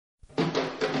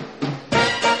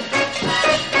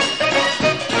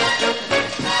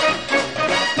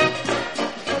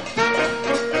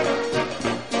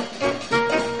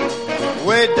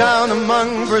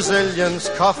young Brazilians,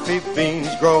 coffee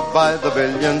beans grow by the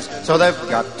billions, so they've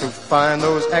got to find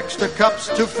those extra cups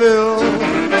to fill.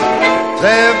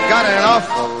 They've got an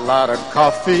awful lot of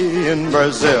coffee in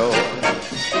Brazil.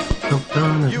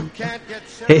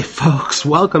 Hey folks,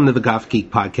 welcome to the CoffeeGeek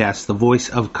podcast, the voice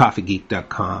of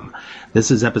CoffeeGeek.com.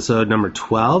 This is episode number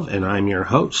 12, and I'm your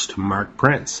host, Mark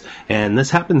Prince. And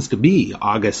this happens to be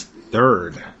August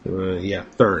 3rd.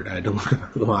 3rd. I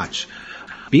don't watch.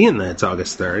 Being that it's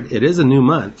August 3rd, it is a new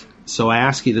month, so I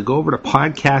ask you to go over to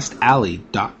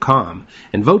podcastalley.com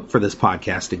and vote for this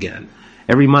podcast again.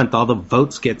 Every month, all the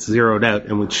votes get zeroed out,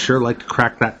 and we'd sure like to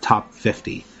crack that top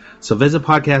 50. So visit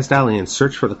Podcast Alley and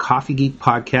search for the Coffee Geek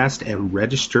podcast and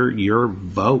register your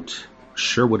vote.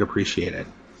 Sure would appreciate it.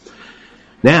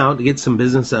 Now, to get some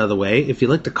business out of the way, if you'd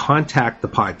like to contact the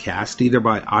podcast, either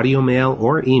by audio mail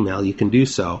or email, you can do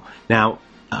so. Now,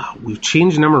 we've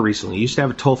changed the number recently. We used to have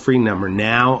a toll-free number.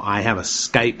 Now I have a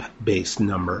Skype-based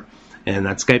number. And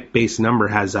that Skype-based number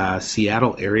has a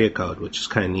Seattle area code, which is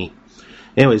kind of neat.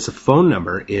 Anyways, the phone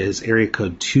number is area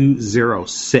code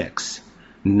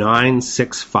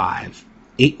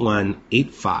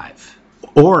 206-965-8185.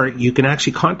 Or you can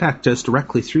actually contact us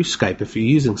directly through Skype if you're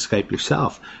using Skype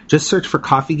yourself. Just search for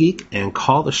Coffee Geek and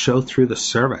call the show through the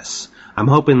service. I'm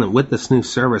hoping that with this new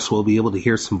service, we'll be able to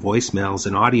hear some voicemails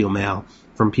and audio mail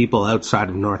from people outside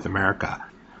of North America.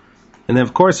 And then,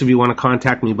 of course, if you want to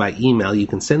contact me by email, you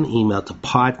can send an email to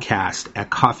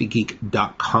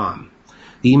podcast@coffeegeek.com.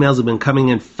 The emails have been coming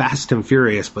in fast and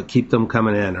furious, but keep them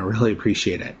coming in. I really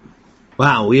appreciate it.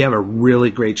 Wow, we have a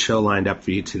really great show lined up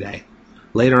for you today.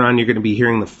 Later on, you're going to be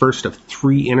hearing the first of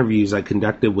 3 interviews I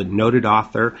conducted with noted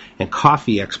author and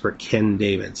coffee expert Ken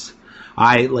Davids.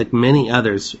 I, like many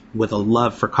others with a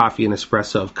love for coffee and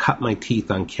espresso, have cut my teeth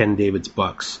on Ken Davids'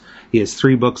 books. He has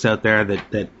 3 books out there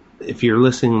that if you're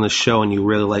listening to the show and you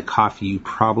really like coffee, you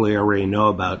probably already know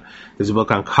about. There's a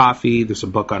book on coffee, there's a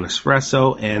book on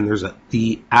espresso, and there's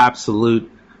the absolute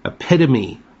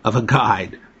epitome of a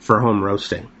guide for home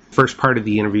roasting. First part of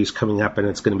the interview is coming up, and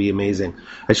it's going to be amazing.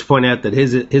 I should point out that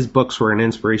his books were an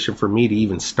inspiration for me to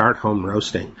even start home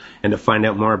roasting and to find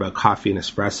out more about coffee and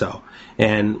espresso.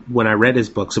 And when I read his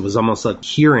books, it was almost like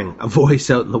hearing a voice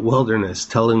out in the wilderness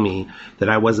telling me that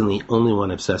I wasn't the only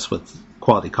one obsessed with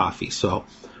quality coffee. So,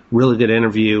 really good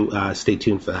interview. Stay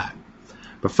tuned for that.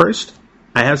 But first,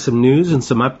 I have some news and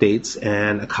some updates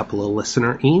and a couple of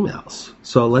listener emails.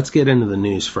 So let's get into the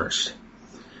news first.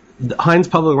 Heinz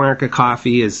Public Market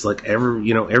Coffee is like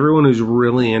everyone who's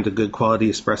really into good quality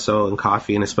espresso and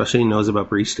coffee, and especially knows about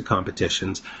barista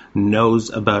competitions, knows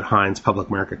about Heinz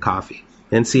Public Market Coffee.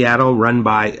 In Seattle, run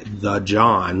by the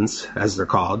Johns, as they're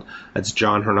called. That's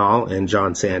John Hernal and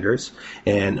John Sanders,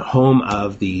 and home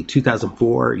of the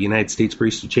 2004 United States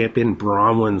Barista Champion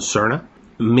Bronwyn Cerna.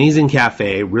 Amazing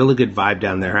cafe, really good vibe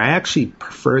down there. I actually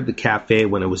preferred the cafe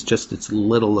when it was just its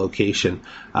little location.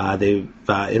 They've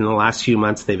in the last few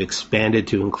months, they've expanded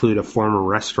to include a former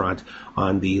restaurant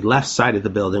on the left side of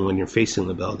the building when you're facing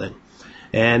the building.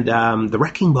 And the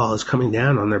wrecking ball is coming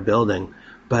down on their building,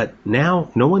 but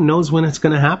now no one knows when it's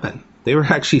going to happen. They were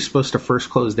actually supposed to first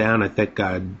close down, I think,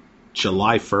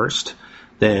 July 1st,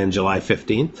 then July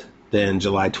 15th, then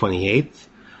July 28th,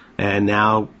 and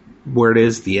now where it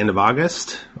is the end of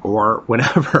August or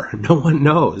whenever. No one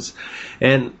knows.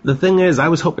 And the thing is, I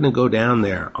was hoping to go down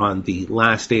there on the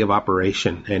last day of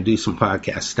operation and do some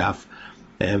podcast stuff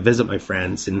and visit my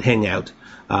friends and hang out.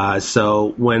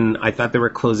 So when I thought they were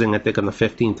closing, I think on the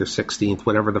 15th or 16th,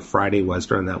 whatever the Friday was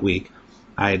during that week,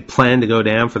 I had planned to go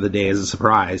down for the day as a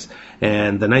surprise.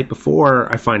 And the night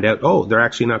before, I find out, they're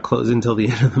actually not closing until the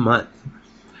end of the month.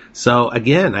 So,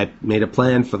 again, I made a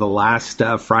plan for the last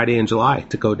Friday in July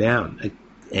to go down.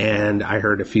 And I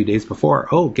heard a few days before,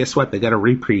 guess what? They got a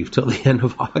reprieve till the end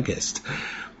of August.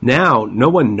 Now, no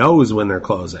one knows when they're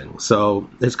closing. So,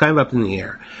 it's kind of up in the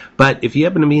air. But if you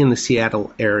happen to be in the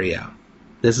Seattle area,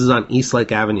 this is on East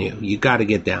Lake Avenue. You got to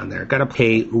get down there. Got to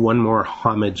pay one more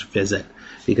homage visit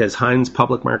because Heinz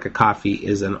Public Market Coffee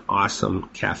is an awesome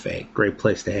cafe. Great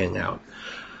place to hang out.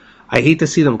 I hate to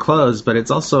see them close, but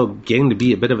it's also getting to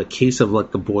be a bit of a case of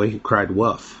like the boy who cried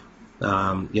wolf.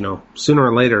 Sooner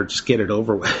or later, just get it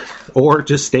over with. Or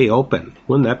just stay open.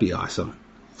 Wouldn't that be awesome?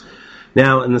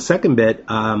 Now, in the second bit,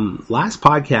 last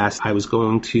podcast, I was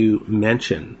going to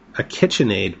mention a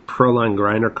KitchenAid Proline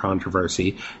grinder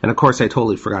controversy. And, of course, I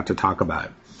totally forgot to talk about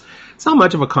it. It's not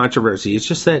much of a controversy. It's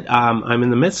just that I'm in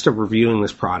the midst of reviewing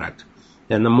this product.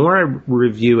 And the more I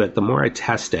review it, the more I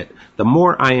test it, the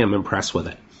more I am impressed with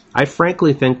it. I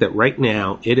frankly think that right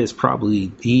now it is probably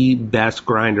the best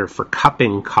grinder for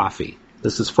cupping coffee.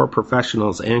 This is for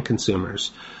professionals and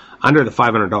consumers under the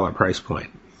 $500 price point.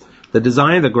 The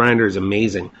design of the grinder is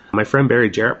amazing. My friend Barry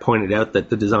Jarrett pointed out that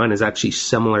the design is actually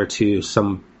similar to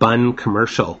some Bunn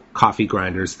commercial coffee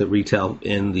grinders that retail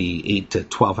in the $800 to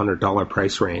 $1,200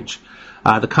 price range.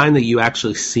 The kind that you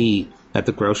actually see at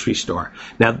the grocery store.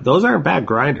 Now, those aren't bad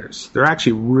grinders. They're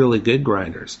actually really good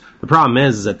grinders. The problem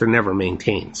is that they're never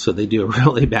maintained, so they do a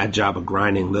really bad job of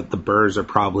grinding, that the burrs are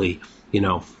probably,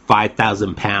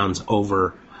 5,000 pounds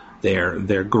over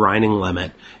their grinding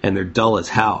limit, and they're dull as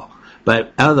hell.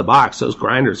 But out of the box, those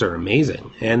grinders are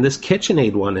amazing. And this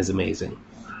KitchenAid one is amazing.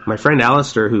 My friend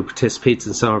Alistair, who participates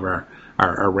in some of our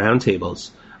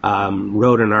roundtables,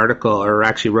 wrote an article, or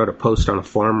actually wrote a post on a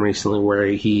forum recently where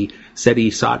he said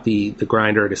he sought the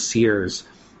grinder at a Sears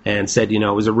and said, it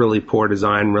was a really poor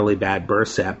design, really bad burr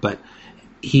set, but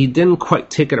he didn't quite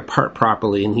take it apart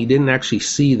properly, and he didn't actually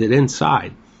see that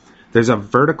inside there's a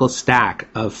vertical stack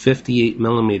of 58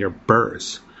 millimeter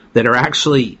burrs that are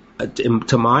actually,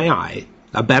 to my eye,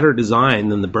 a better design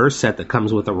than the burr set that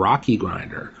comes with a Rocky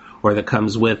grinder, or that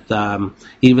comes with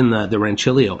even the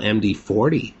Rancilio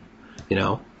MD40.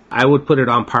 I would put it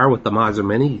on par with the Mazda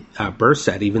Mini burr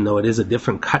set, even though it is a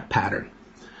different cut pattern.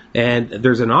 And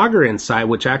there's an auger inside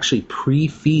which actually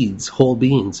pre-feeds whole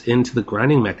beans into the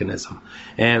grinding mechanism.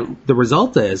 And the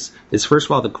result is first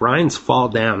of all, the grinds fall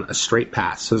down a straight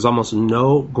path. So there's almost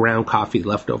no ground coffee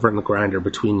left over in the grinder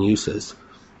between uses.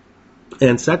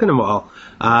 And second of all,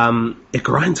 it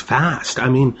grinds fast. I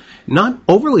mean, not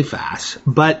overly fast,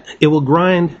 but it will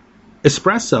grind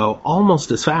espresso almost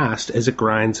as fast as it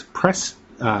grinds press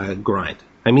grind.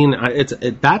 I mean,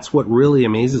 that's what really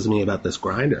amazes me about this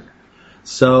grinder.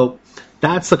 So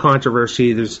that's the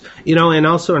controversy. There's, and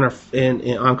also on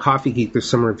CoffeeGeek, there's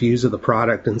some reviews of the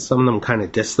product, and some of them kind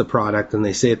of diss the product, and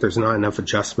they say that there's not enough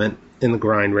adjustment in the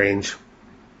grind range,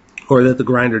 or that the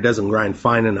grinder doesn't grind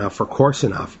fine enough or coarse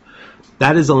enough.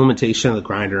 That is a limitation of the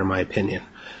grinder, in my opinion.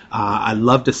 I'd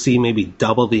love to see maybe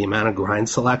double the amount of grind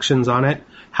selections on it.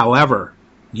 However,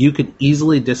 you can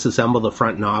easily disassemble the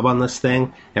front knob on this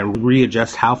thing and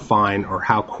readjust how fine or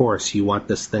how coarse you want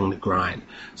this thing to grind.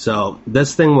 So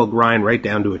this thing will grind right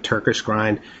down to a Turkish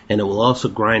grind, and it will also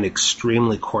grind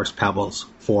extremely coarse pebbles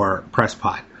for press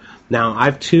pot. Now,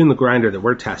 I've tuned the grinder that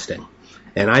we're testing,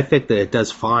 and I think that it does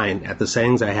fine at the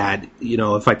settings I had.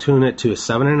 If I tune it to a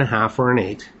 7.5 or an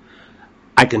 8,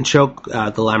 I can choke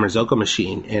the La Marzocco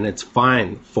machine, and it's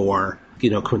fine for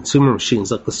consumer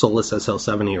machines like the Solus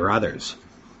SL70 or others.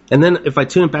 And then if I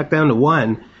tune it back down to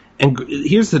 1, and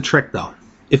here's the trick though.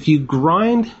 If you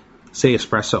grind, say,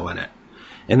 espresso in it,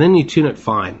 and then you tune it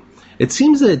fine, it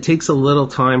seems that it takes a little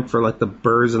time for like the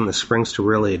burrs and the springs to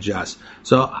really adjust.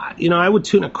 So, I would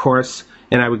tune it coarse,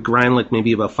 and I would grind like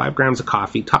maybe about 5 grams of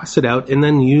coffee, toss it out, and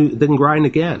then grind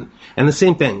again. And the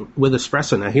same thing with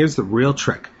espresso. Now here's the real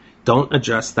trick. Don't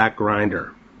adjust that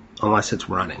grinder unless it's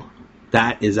running.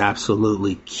 That is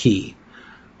absolutely key.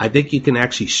 I think you can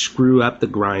actually screw up the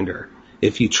grinder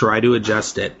if you try to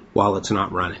adjust it while it's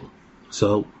not running.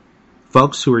 So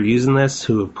folks who are using this,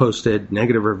 who have posted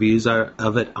negative reviews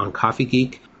of it on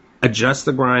CoffeeGeek, adjust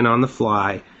the grind on the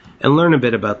fly and learn a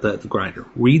bit about the grinder.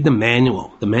 Read the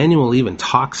manual. The manual even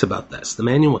talks about this. The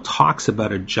manual talks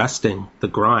about adjusting the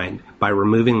grind by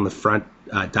removing the front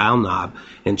dial knob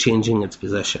and changing its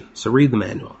position. So read the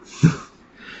manual.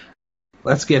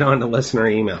 Let's get on to listener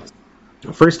emails.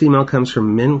 First email comes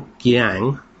from Min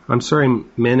Giang. I'm sorry,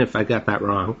 Min, if I got that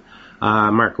wrong.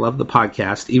 Mark, love the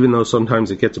podcast, even though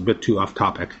sometimes it gets a bit too off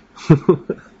topic.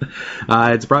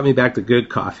 It's brought me back to good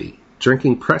coffee.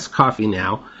 Drinking pressed coffee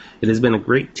now. It has been a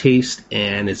great taste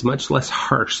and is much less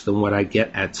harsh than what I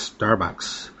get at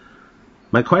Starbucks.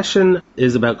 My question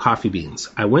is about coffee beans.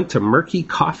 I went to Murky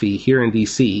Coffee here in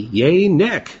D.C. Yay,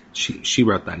 Nick! She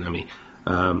wrote that, not me.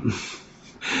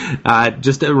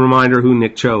 Just a reminder who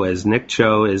Nick Cho is. Nick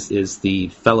Cho is the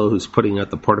fellow who's putting out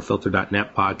the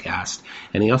portafilter.net podcast,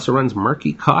 and he also runs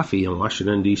Murky Coffee in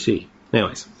Washington, D.C.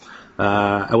 Anyways,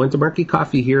 I went to Murky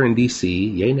Coffee here in D.C.,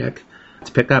 yay Nick,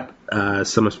 to pick up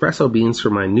some espresso beans for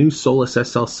my new Solus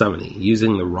SL70,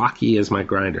 using the Rocky as my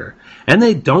grinder. And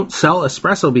they don't sell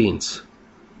espresso beans.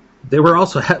 They were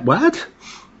also... What?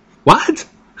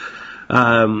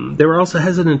 They were also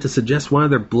hesitant to suggest one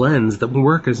of their blends that would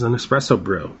work as an espresso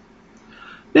brew.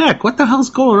 Nick, what the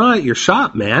hell's going on at your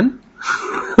shop, man?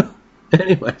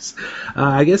 Anyways,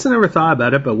 I guess I never thought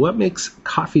about it, but what makes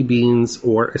coffee beans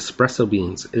or espresso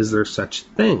beans? Is there such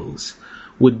things?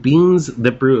 Would beans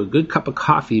that brew a good cup of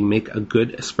coffee make a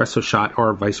good espresso shot,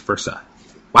 or vice versa?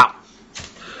 Wow.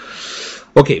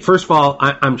 Okay, first of all,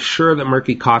 I'm sure that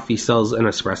Murky Coffee sells an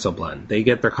espresso blend. They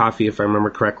get their coffee, if I remember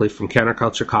correctly, from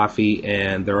Counterculture Coffee,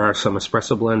 and there are some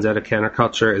espresso blends out of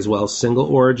Counterculture, as well as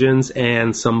single origins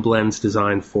and some blends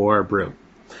designed for brew.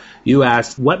 You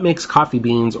asked, what makes coffee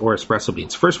beans or espresso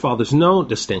beans? First of all, there's no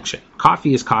distinction.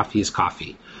 Coffee is coffee is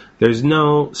coffee. There's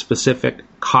no specific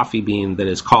coffee bean that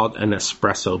is called an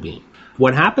espresso bean.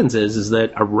 What happens is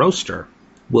that a roaster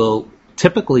will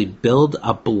typically build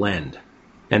a blend,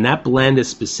 and that blend is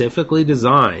specifically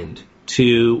designed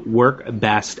to work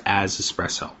best as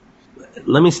espresso.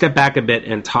 Let me step back a bit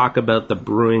and talk about the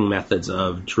brewing methods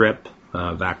of drip,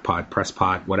 vac pot, press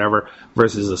pot, whatever,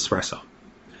 versus espresso.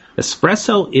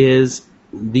 Espresso is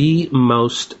the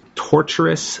most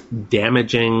torturous,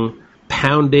 damaging,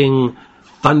 pounding,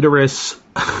 thunderous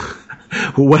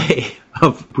way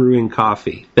of brewing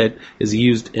coffee that is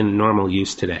used in normal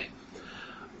use today.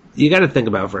 You got to think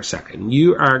about it for a second.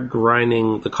 You are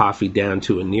grinding the coffee down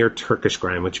to a near Turkish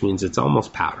grind, which means it's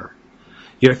almost powder.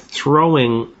 You're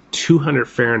throwing 200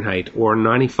 Fahrenheit or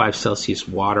 95 Celsius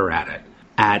water at it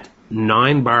at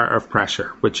 9 bar of pressure,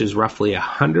 which is roughly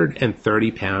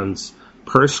 130 pounds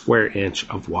per square inch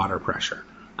of water pressure.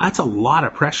 That's a lot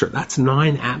of pressure. That's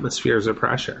 9 atmospheres of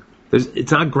pressure.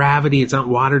 It's not gravity. It's not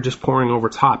water just pouring over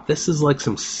top. This is like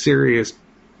some serious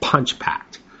punch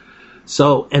packed.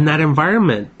 So, and that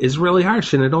environment is really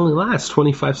harsh, and it only lasts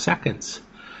 25 seconds.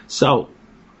 So,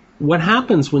 what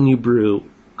happens when you brew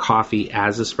coffee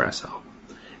as espresso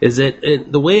is that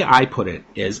the way I put it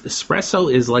is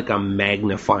espresso is like a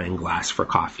magnifying glass for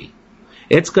coffee.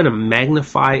 It's going to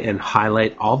magnify and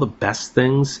highlight all the best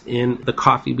things in the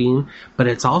coffee bean, but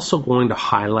it's also going to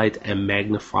highlight and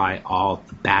magnify all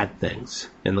the bad things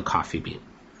in the coffee bean.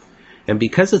 And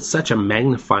because it's such a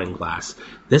magnifying glass,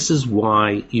 this is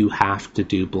why you have to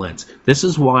do blends. This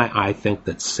is why I think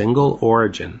that single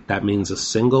origin, that means a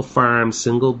single farm,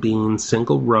 single bean,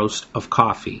 single roast of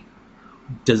coffee,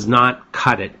 does not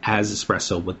cut it as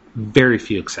espresso, with very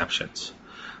few exceptions.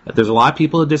 There's a lot of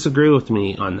people who disagree with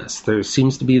me on this. There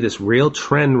seems to be this real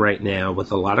trend right now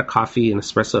with a lot of coffee and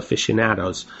espresso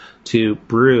aficionados to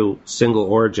brew single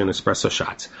origin espresso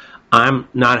shots. I'm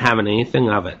not having anything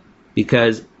of it,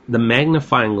 because the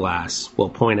magnifying glass will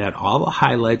point out all the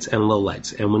highlights and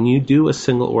lowlights. And when you do a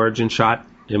single origin shot,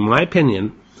 in my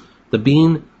opinion, the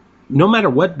bean, no matter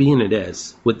what bean it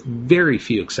is, with very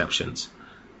few exceptions,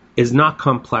 is not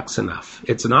complex enough.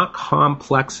 It's not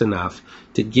complex enough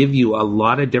to give you a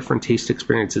lot of different taste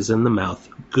experiences in the mouth,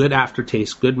 good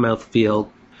aftertaste, good mouthfeel,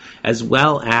 as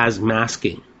well as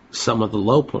masking some of the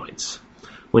low points.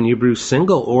 When you brew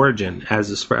single origin as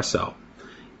espresso,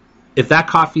 if that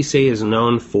coffee, say, is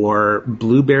known for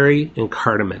blueberry and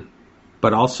cardamom,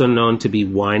 but also known to be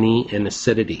winey and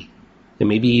acidity, and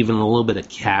maybe even a little bit of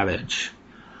cabbage,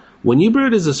 when you brew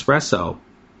it as espresso,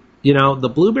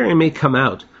 the blueberry may come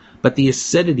out, but the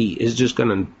acidity is just going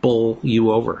to bowl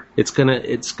you over. It's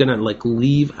gonna like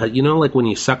leave, like when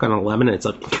you suck on a lemon, it's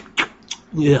like,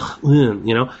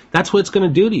 that's what it's going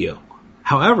to do to you.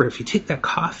 However, if you take that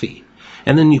coffee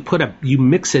and then you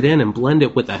mix it in and blend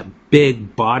it with a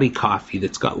big body coffee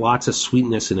that's got lots of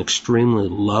sweetness and extremely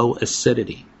low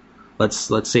acidity, let's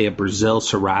say a Brazil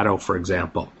Cerrado, for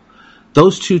example,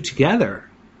 those two together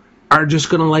are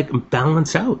just going to like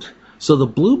balance out. So the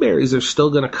blueberries are still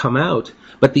going to come out,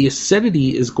 but the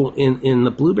acidity is in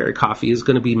the blueberry coffee is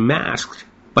going to be masked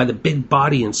by the big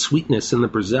body and sweetness in the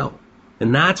Brazil.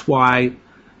 And that's why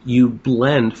you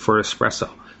blend for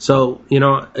espresso. So,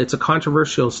 it's a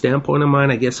controversial standpoint of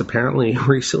mine, I guess, apparently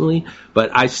recently,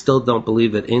 but I still don't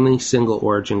believe that any single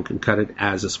origin can cut it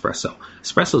as espresso.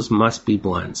 Espressos must be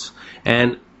blends.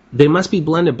 And they must be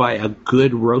blended by a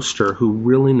good roaster who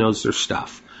really knows their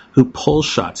stuff, who pulls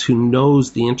shots, who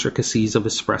knows the intricacies of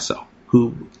espresso,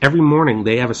 who every morning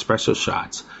they have espresso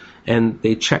shots and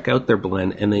they check out their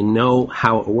blend and they know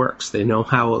how it works. They know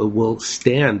how it will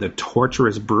stand the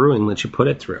torturous brewing that you put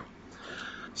it through.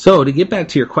 So to get back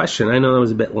to your question, I know that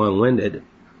was a bit long-winded.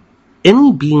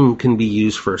 Any bean can be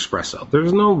used for espresso.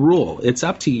 There's no rule. It's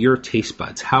up to your taste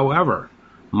buds. However,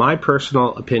 my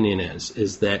personal opinion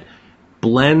is that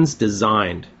blends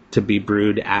designed to be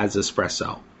brewed as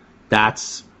espresso,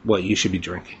 that's what you should be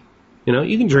drinking.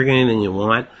 You can drink anything you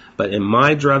want, but in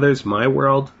my druthers, my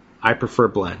world, I prefer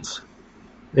blends.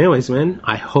 Anyways, man,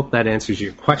 I hope that answers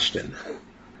your question.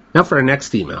 Now for our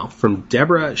next email from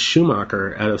Deborah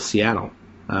Schumacher out of Seattle.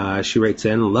 She writes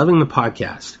in, loving the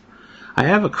podcast. I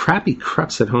have a crappy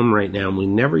Crux at home right now and we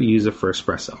never use it for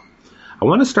espresso. I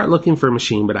want to start looking for a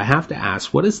machine, but I have to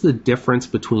ask, what is the difference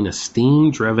between a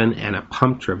steam-driven and a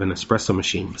pump-driven espresso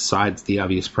machine besides the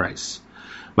obvious price?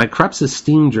 My Crux is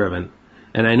steam-driven,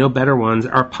 and I know better ones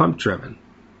are pump-driven.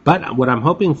 But what I'm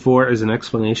hoping for is an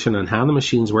explanation on how the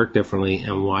machines work differently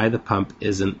and why the pump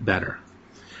isn't better.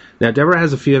 Now, Deborah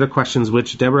has a few other questions,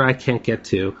 which, Deborah, I can't get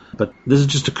to, but this is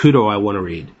just a kudo I want to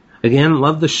read. Again,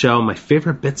 love the show. My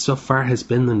favorite bit so far has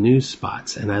been the news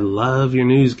spots, and I love your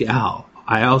news gal.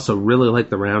 I also really like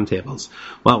the roundtables.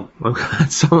 Well, I'm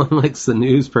glad someone likes the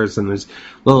news person.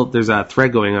 There's a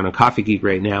thread going on CoffeeGeek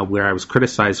right now where I was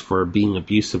criticized for being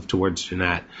abusive towards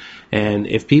Jeanette. And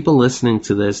if people listening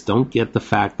to this don't get the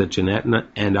fact that Jeanette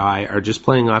and I are just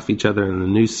playing off each other in the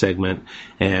news segment,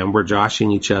 and we're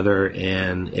joshing each other,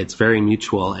 and it's very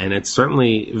mutual, and it's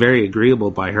certainly very agreeable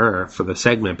by her for the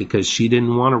segment because she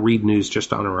didn't want to read news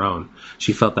just on her own.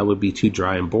 She felt that would be too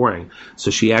dry and boring. So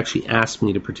she actually asked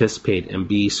me to participate and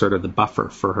be sort of the buffer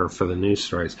for her for the news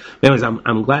stories. Anyways,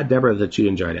 I'm glad, Deborah, that you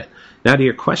enjoyed it. Now to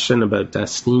your question about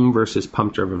steam versus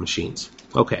pump-driven machines.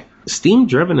 Okay,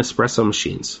 steam-driven espresso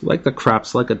machines, like the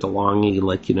Krups, like a DeLonghi,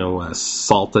 like, a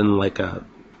Sultan, like a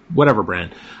whatever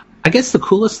brand. I guess the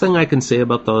coolest thing I can say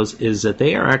about those is that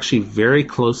they are actually very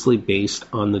closely based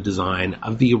on the design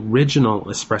of the original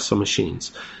espresso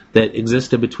machines that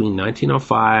existed between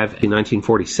 1905 and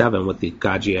 1947 with the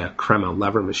Gaggia Crema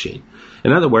lever machine.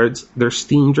 In other words, they're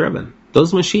steam-driven.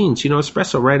 Those machines,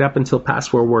 espresso right up until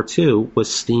past World War II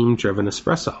was steam-driven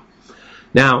espresso.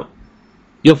 Now,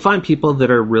 you'll find people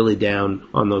that are really down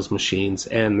on those machines,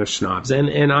 and they're snobs.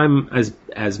 And I'm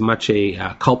as much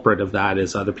a culprit of that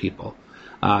as other people.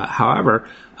 However,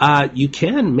 you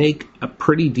can make a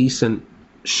pretty decent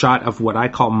shot of what I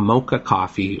call mocha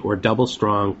coffee or double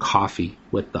strong coffee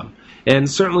with them. And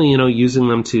certainly, using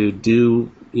them to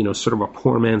do, sort of a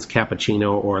poor man's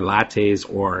cappuccino or lattes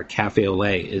or cafe au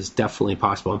lait is definitely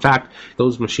possible. In fact,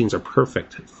 those machines are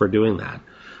perfect for doing that.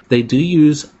 They do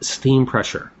use steam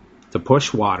pressure to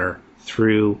push water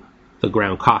through the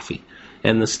ground coffee.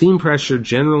 And the steam pressure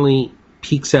generally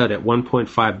peaks out at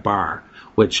 1.5 bar,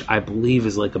 which I believe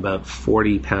is like about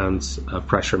 40 pounds of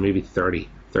pressure, maybe 30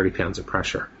 pounds of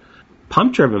pressure.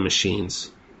 Pump-driven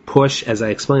machines push, as I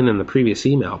explained in the previous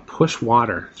email, push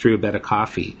water through a bed of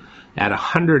coffee at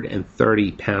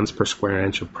 130 pounds per square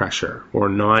inch of pressure, or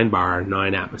 9 bar,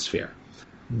 9 atmosphere.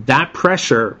 That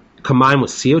pressure, combined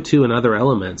with CO2 and other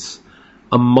elements,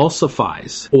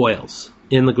 emulsifies oils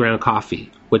in the ground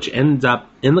coffee, which ends up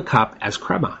in the cup as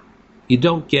crema. You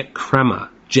don't get crema,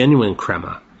 genuine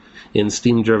crema, in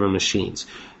steam-driven machines.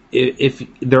 If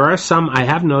there are some, I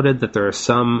have noted that there are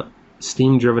some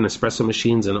steam-driven espresso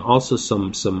machines and also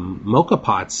some mocha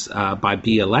pots by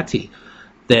Bialetti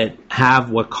that have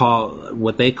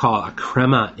what they call a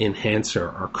crema enhancer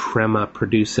or crema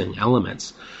producing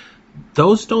elements.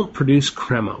 Those don't produce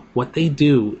crema. What they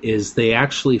do is they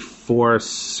actually force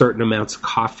certain amounts of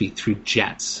coffee through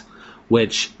jets,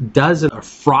 which does a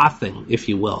frothing, if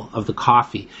you will, of the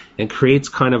coffee and creates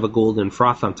kind of a golden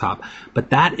froth on top.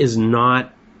 But that is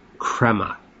not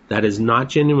crema. That is not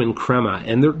genuine crema,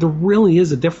 and there really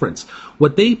is a difference.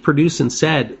 What they produce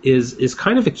instead is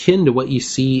kind of akin to what you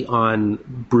see on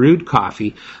brewed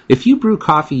coffee. If you brew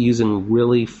coffee using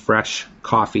really fresh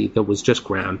coffee that was just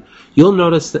ground, you'll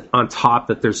notice that on top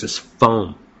that there's this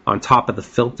foam on top of the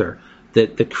filter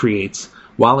that creates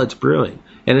while it's brewing.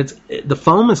 And the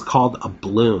foam is called a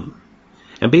bloom.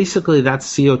 And basically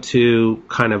that's CO2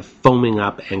 kind of foaming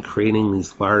up and creating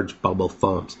these large bubble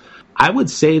foams. I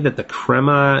would say that the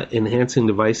crema enhancing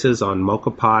devices on mocha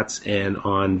pots and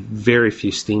on very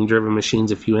few steam-driven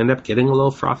machines, if you end up getting a little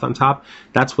froth on top,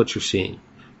 that's what you're seeing.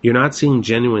 You're not seeing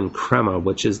genuine crema,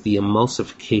 which is the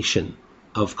emulsification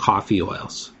of coffee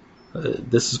oils.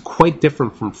 This is quite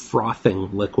different from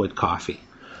frothing liquid coffee.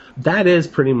 That is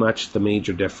pretty much the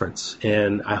major difference,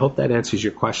 and I hope that answers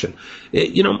your question.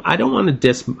 I don't want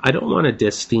to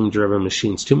diss steam-driven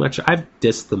machines too much. I've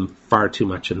dissed them far too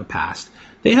much in the past.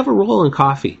 They have a role in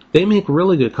coffee. They make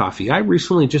really good coffee. I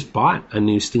recently just bought a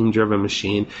new steam-driven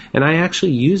machine, and I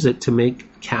actually use it to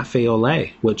make cafe au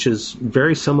lait, which is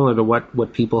very similar to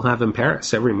what people have in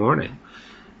Paris every morning.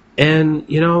 And,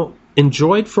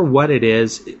 enjoyed for what it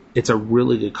is, it's a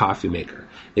really good coffee maker.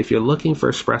 If you're looking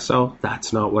for espresso,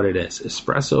 that's not what it is.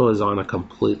 Espresso is on a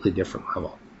completely different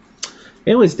level.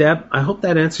 Anyways, Deb, I hope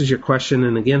that answers your question.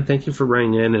 And again, thank you for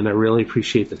writing in, and I really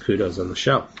appreciate the kudos on the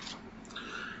show.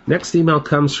 Next email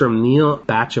comes from Neil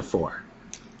Batchafor.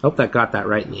 Hope that got that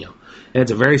right, Neil. And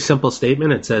it's a very simple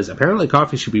statement. It says, apparently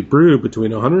coffee should be brewed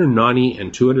between 190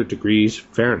 and 200 degrees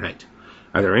Fahrenheit.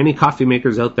 Are there any coffee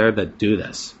makers out there that do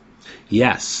this?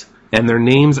 Yes, and their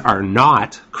names are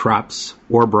not Krups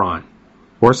or Braun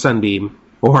or Sunbeam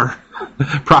or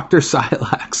Procter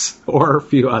Silex or a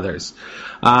few others.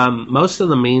 Most of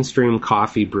the mainstream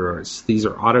coffee brewers, these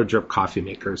are auto drip coffee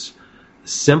makers,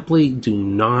 simply do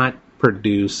not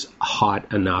produce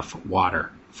hot enough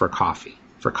water for coffee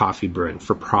brewing,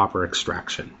 for proper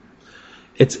extraction.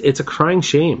 It's a crying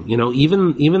shame.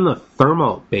 Even the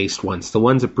thermal-based ones, the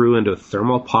ones that brew into a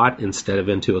thermal pot instead of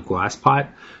into a glass pot,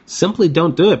 simply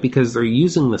don't do it because they're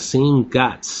using the same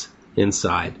guts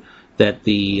inside that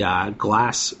the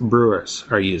glass brewers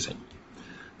are using.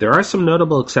 There are some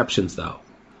notable exceptions, though.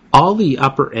 All the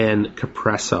upper-end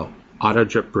Compresso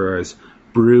auto-drip brewers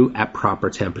brew at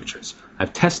proper temperatures.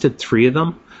 I've tested 3 of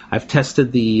them. I've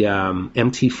tested the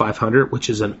MT500, which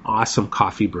is an awesome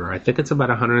coffee brewer. I think it's about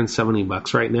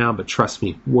 $170 right now, but trust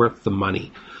me, worth the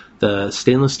money. The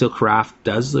stainless steel carafe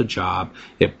does the job.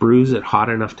 It brews at hot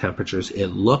enough temperatures. It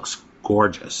looks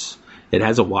gorgeous. It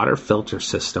has a water filter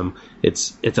system.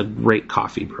 It's a great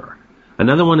coffee brewer.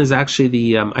 Another one is actually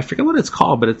the, I forget what it's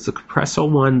called, but it's the Compresso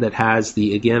one that has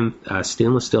the, again,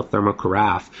 stainless steel thermal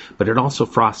carafe, but it also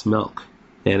frosts milk,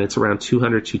 and it's around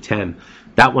 200, 210.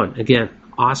 That one, again,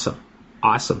 awesome.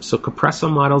 So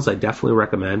Compresso models I definitely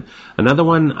recommend. Another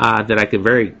one that I could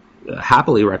very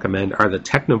happily recommend are the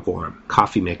Technivorm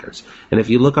coffee makers. And if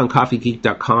you look on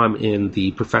CoffeeGeek.com in the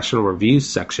professional reviews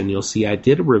section, you'll see I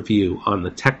did a review on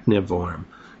the Technivorm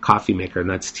coffee maker, and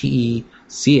that's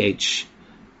TECHNIVORM.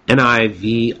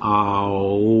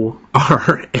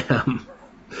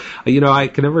 I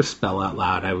can never spell out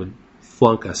loud. I would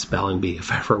flunk a spelling bee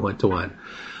if I ever went to one.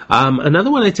 Another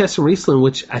one I tested recently,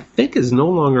 which I think is no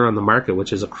longer on the market,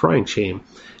 which is a crying shame,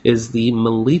 is the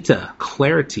Melita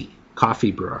Clarity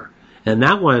coffee brewer. And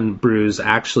that one brews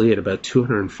actually at about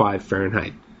 205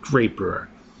 Fahrenheit. Great brewer.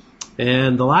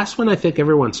 And the last one I think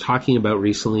everyone's talking about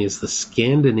recently is the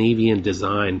Scandinavian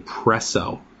design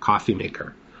Presso coffee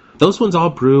maker. Those ones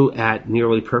all brew at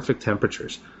nearly perfect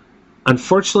temperatures.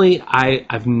 Unfortunately,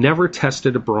 I've never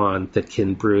tested a brawn that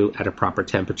can brew at a proper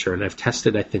temperature, and I've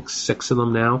tested, I think, 6 of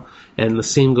them now, and the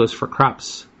same goes for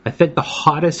Krups. I think the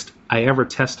hottest I ever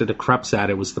tested a Krups at,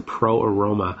 it was the Pro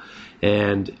Aroma,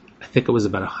 and I think it was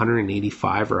about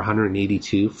 185 or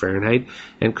 182 Fahrenheit,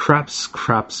 and Krups,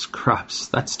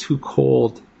 that's too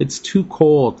cold. It's too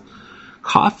cold.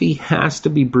 Coffee has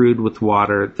to be brewed with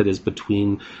water that is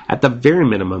between, at the very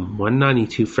minimum,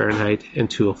 192 Fahrenheit and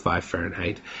 205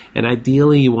 Fahrenheit. And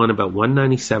ideally, you want about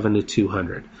 197 to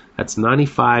 200. That's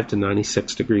 95 to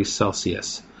 96 degrees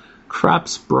Celsius.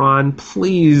 Krups, Braun,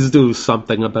 please do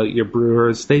something about your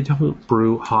brewers. They don't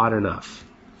brew hot enough.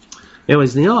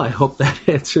 Anyways, Neil, I hope that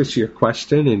answers your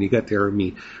question and you got to hear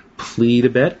me plead a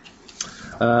bit.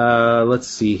 Let's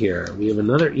see here. We have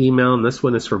another email, and this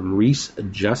one is from Reese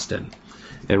Justin.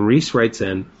 And Reese writes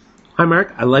in, "Hi,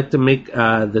 Mark. I'd like to make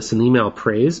this an email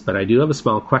praise, but I do have a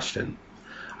small question.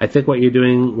 I think what you're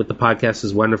doing with the podcast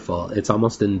is wonderful. It's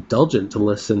almost indulgent to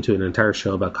listen to an entire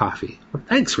show about coffee." Well,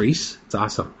 thanks, Reese. It's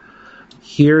awesome.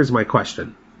 Here's my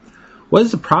question. What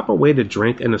is the proper way to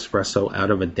drink an espresso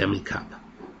out of a demi-cup?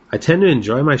 I tend to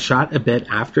enjoy my shot a bit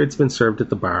after it's been served at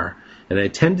the bar, and I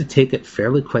tend to take it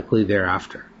fairly quickly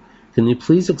thereafter. Can you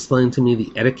please explain to me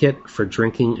the etiquette for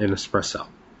drinking an espresso?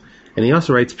 And he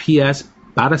also writes, P.S.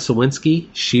 Bada Sawinski,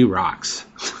 she rocks.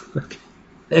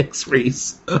 Thanks,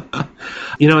 Reese.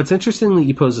 It's interesting that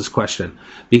you pose this question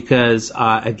because,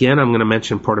 again, I'm going to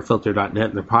mention portafilter.net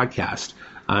in their podcast.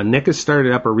 Nick has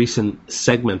started up a recent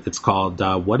segment that's called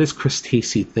What is Chris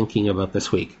Tacey Thinking About This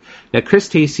Week? Now, Chris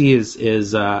Tacey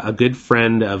is a good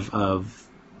friend of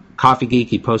Coffee Geek.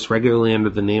 He posts regularly under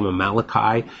the name of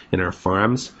Malachi in our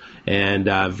forums, and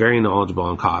very knowledgeable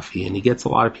on coffee, and he gets a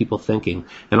lot of people thinking.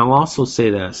 And I'll also say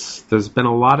this, there's been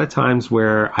a lot of times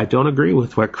where I don't agree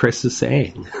with what Chris is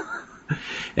saying.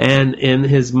 And in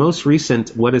his most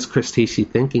recent What is Chris Tacey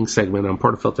Thinking segment on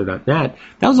portafilter.net,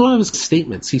 that was one of his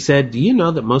statements. He said, do you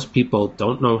know that most people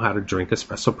don't know how to drink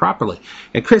espresso properly?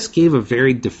 And Chris gave a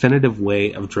very definitive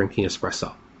way of drinking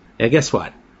espresso. And guess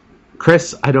what?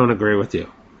 Chris, I don't agree with you.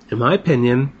 In my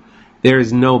opinion, there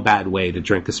is no bad way to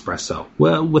drink espresso.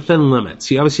 Well, within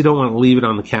limits. You obviously don't want to leave it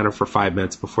on the counter for 5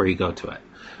 minutes before you go to it.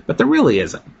 But there really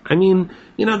isn't. I mean,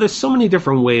 there's so many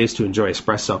different ways to enjoy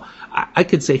espresso. I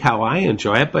could say how I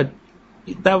enjoy it, but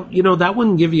that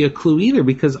wouldn't give you a clue either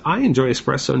because I enjoy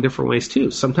espresso in different ways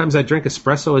too. Sometimes I drink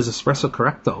espresso as espresso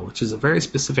correcto, which is a very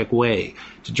specific way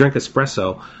to drink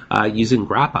espresso using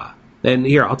grappa. And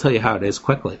here, I'll tell you how it is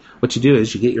quickly. What you do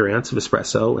is you get your ounce of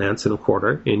espresso, ounce and a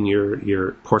quarter in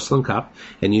your porcelain cup,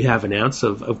 and you have an ounce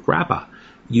of grappa.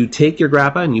 You take your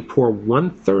grappa and you pour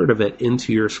 1/3 of it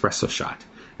into your espresso shot.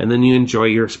 And then you enjoy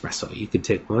your espresso. You could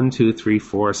take 1, 2, 3,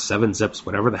 4, 7 zips,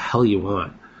 whatever the hell you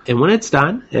want. And when it's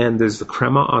done, and there's the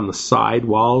crema on the side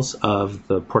walls of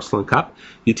the porcelain cup,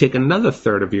 you take another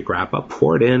 1/3 of your grappa,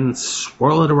 pour it in,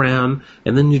 swirl it around,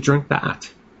 and then you drink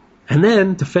that. And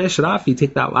then to finish it off, you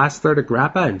take that last third of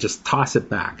grappa and just toss it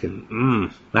back.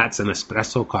 And that's an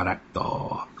espresso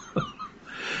correcto.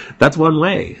 That's one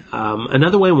way.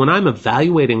 Another way, when I'm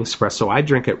evaluating espresso, I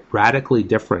drink it radically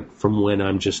different from when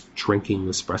I'm just drinking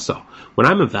espresso. When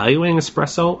I'm evaluating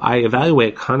espresso, I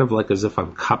evaluate kind of like as if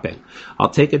I'm cupping. I'll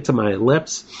take it to my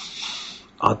lips.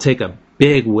 I'll take a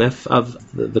big whiff of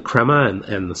the crema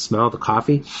and the smell of the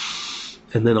coffee.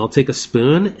 And then I'll take a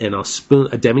spoon, and I'll spoon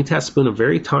a demi-tasse spoon, a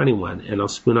very tiny one, and I'll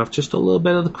spoon off just a little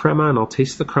bit of the crema, and I'll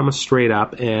taste the crema straight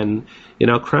up. And,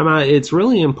 crema, it's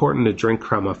really important to drink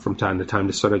crema from time to time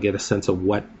to sort of get a sense of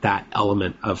what that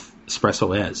element of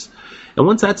espresso is. And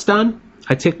once that's done,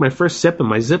 I take my first sip, and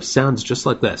my zip sounds just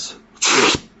like this.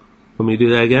 Let me do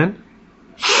that again.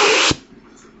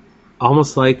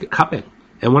 Almost like cupping.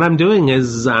 And what I'm doing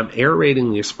is I'm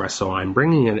aerating the espresso. I'm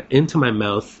bringing it into my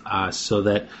mouth so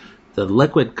that the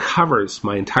liquid covers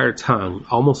my entire tongue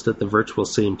almost at the virtual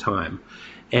same time.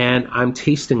 And I'm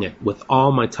tasting it with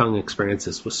all my tongue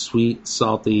experiences, with sweet,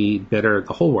 salty, bitter,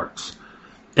 the whole works.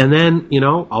 And then,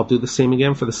 I'll do the same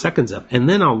again for the second sip. And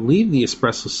then I'll leave the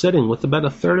espresso sitting with about a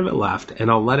third of it left,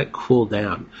 and I'll let it cool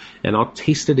down. And I'll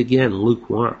taste it again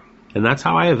lukewarm. And that's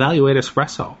how I evaluate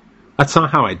espresso. That's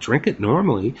not how I drink it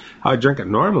normally. How I drink it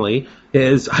normally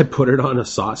is I put it on a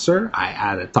saucer. I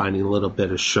add a tiny little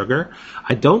bit of sugar.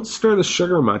 I don't stir the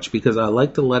sugar much because I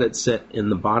like to let it sit in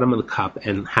the bottom of the cup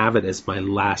and have it as my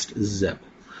last zip.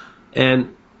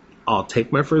 And I'll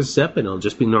take my first sip and it'll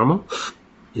just be normal,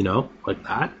 like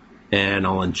that. And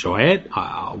I'll enjoy it.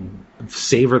 I'll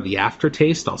savor the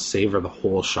aftertaste. I'll savor the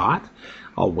whole shot.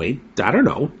 I'll wait,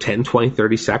 10, 20,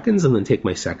 30 seconds and then take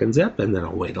my second zip, and then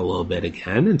I'll wait a little bit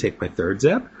again and take my third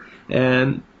zip,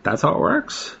 and that's how it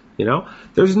works.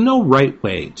 There's no right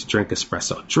way to drink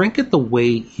espresso. Drink it the way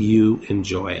you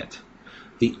enjoy it.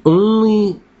 The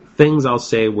only things I'll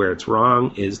say where it's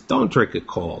wrong is don't drink it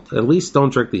cold. At least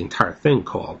don't drink the entire thing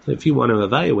cold. If you want to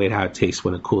evaluate how it tastes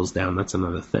when it cools down, that's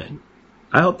another thing.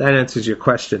 I hope that answers your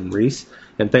question, Reese,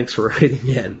 and thanks for writing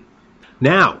in.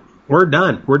 Now, We're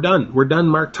done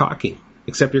Mark talking.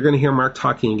 Except you're going to hear Mark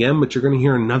talking again, but you're going to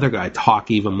hear another guy talk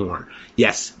even more.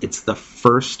 Yes, it's the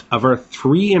first of our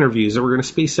 3 interviews that we're going to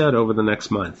space out over the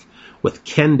next month with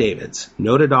Ken Davids,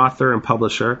 noted author and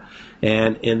publisher.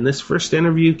 And in this first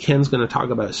interview, Ken's going to talk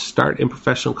about his start in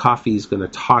professional coffee. He's going to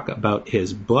talk about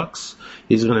his books.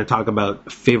 He's going to talk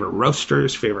about favorite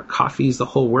roasters, favorite coffees, the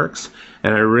whole works.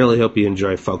 And I really hope you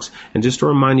enjoy, folks. And just to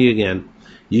remind you again,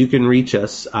 you can reach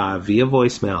us via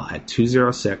voicemail at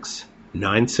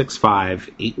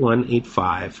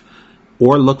 206-965-8185,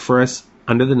 or look for us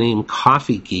under the name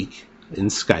CoffeeGeek in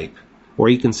Skype. Or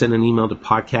you can send an email to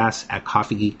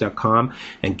podcast@coffeegeek.com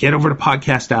and get over to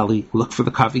Podcast Alley, look for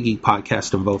the Coffee Geek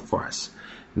podcast, and vote for us.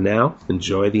 Now,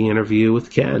 enjoy the interview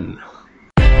with Ken.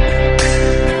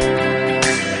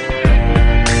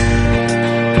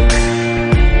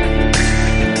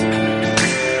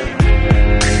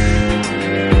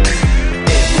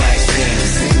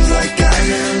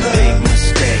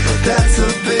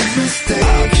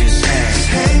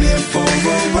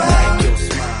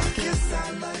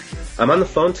 I'm on the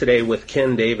phone today with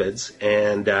Ken Davids,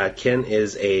 and Ken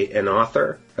is an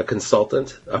author, a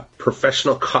consultant, a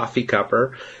professional coffee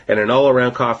cupper, and an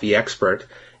all-around coffee expert.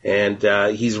 And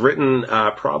he's written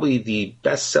probably the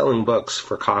best-selling books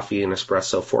for coffee and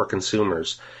espresso for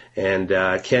consumers. And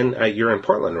Ken, you're in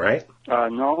Portland, right?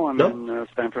 No, I'm in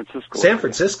San Francisco. San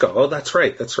Francisco. Oh, that's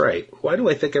right. Why do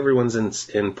I think everyone's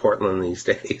in Portland these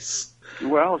days?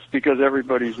 Well, it's because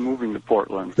everybody's moving to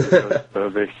Portland. Because,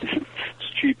 it's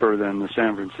cheaper than the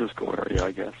San Francisco area,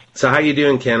 I guess. So how you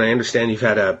doing, Ken? I understand you've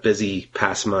had a busy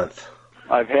past month.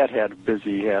 I've had a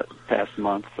busy past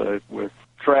month with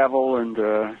travel and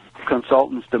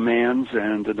consultants' demands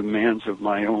and the demands of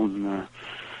my own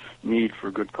need for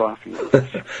good coffee.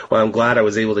 Well, I'm glad I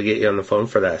was able to get you on the phone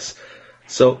for this.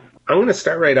 So I'm going to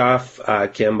start right off,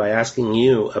 Kim, by asking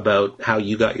you about how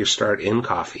you got your start in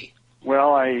coffee.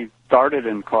 Well, I started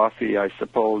in coffee, I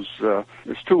suppose.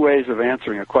 There's 2 ways of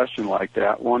answering a question like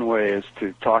that. One way is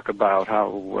to talk about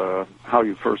how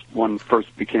you first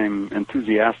became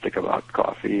enthusiastic about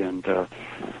coffee, and well,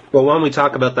 why don't we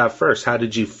talk about that first? How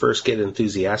did you first get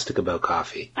enthusiastic about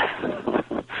coffee?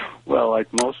 Well,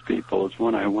 like most people, it's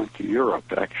when I went to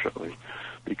Europe, actually,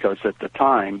 because at the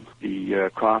time the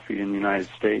coffee in the United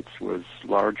States was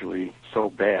largely so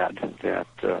bad that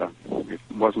it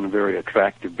wasn't a very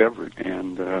attractive beverage.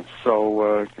 And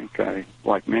so I think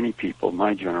like many people,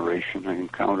 my generation, I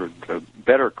encountered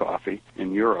better coffee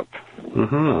in Europe.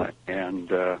 Mm-hmm.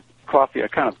 And coffee, a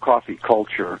kind of coffee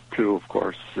culture too, of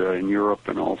course, in Europe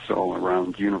and also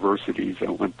around universities.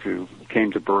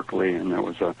 Came to Berkeley, and there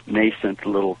was a nascent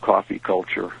little coffee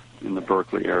culture in the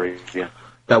Berkeley area.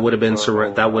 That would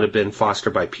have been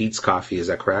fostered by Pete's Coffee, is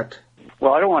that correct?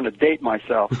 Well, I don't want to date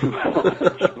myself too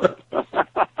much,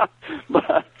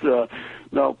 but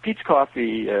no, Pete's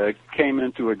Coffee came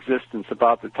into existence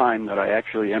about the time that I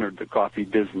actually entered the coffee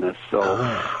business. So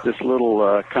this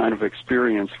little kind of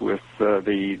experience with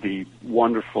the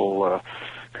wonderful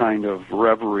kind of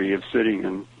reverie of sitting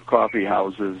in coffee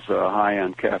houses high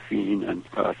on caffeine and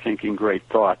thinking great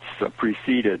thoughts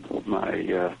preceded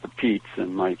the Pete's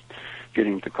and my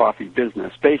getting into coffee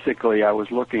business. Basically, I was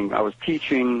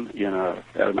teaching at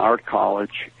an art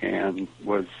college and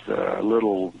was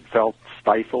felt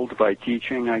stifled by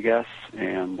teaching, I guess,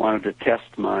 and wanted to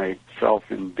test myself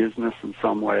in business in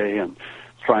some way and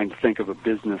trying to think of a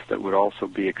business that would also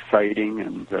be exciting,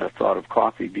 and thought of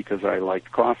coffee because I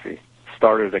liked coffee.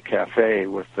 Started a cafe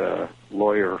with a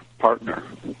lawyer partner,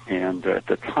 and at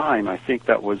the time, I think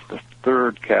that was the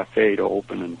third cafe to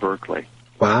open in Berkeley.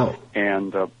 Wow.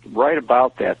 And right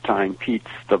about that time, Pete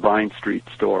started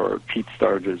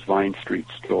his Vine Street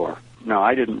store. Now,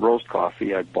 I didn't roast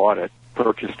coffee. I bought it,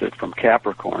 purchased it from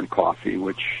Capricorn Coffee,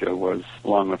 which was,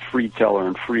 along with Friedteller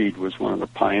and Fried, was one of the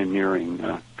pioneering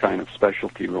kind of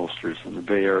specialty roasters in the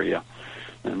Bay Area.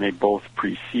 And they both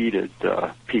preceded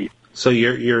Pete. So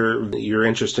your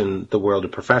interest in the world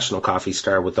of professional coffee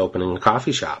started with opening a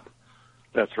coffee shop.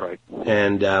 That's right.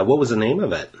 And what was the name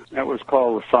of it? That was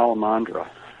called the Salamandra.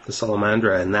 The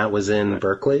Salamandra, and that was in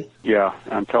Berkeley? Yeah,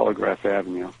 on Telegraph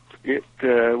Avenue. It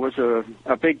was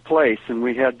a big place, and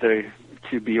we had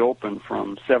to be open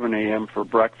from 7 a.m. for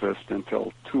breakfast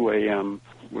until 2 a.m.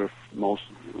 with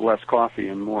less coffee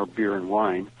and more beer and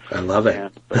wine. I love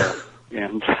it.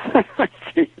 And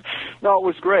no, it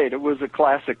was great. It was a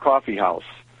classic coffee house.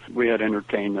 We had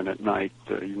entertainment at night,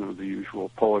 the usual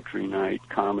poetry night,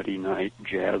 comedy night,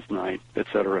 jazz night, et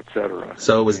cetera, et cetera.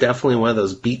 So it was definitely one of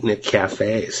those beatnik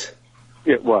cafes.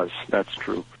 It was, that's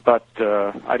true. But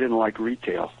I didn't like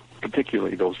retail,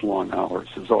 particularly those long hours.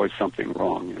 There's always something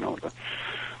wrong,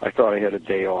 I thought I had a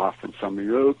day off, and somebody,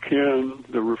 Ken,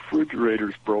 the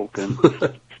refrigerator's broken.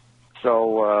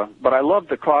 So, but I loved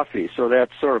the coffee, so that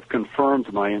sort of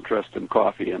confirmed my interest in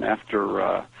coffee. And after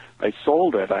I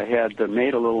sold it, I had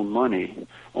made a little money.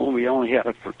 We only had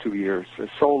it for 2 years. I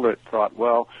sold it, thought,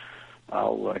 well,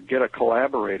 I'll get a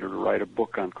collaborator to write a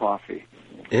book on coffee.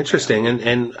 Interesting.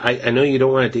 And I know you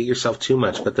don't want to date yourself too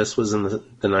much, but this was in the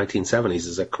 1970s,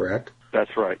 is that correct?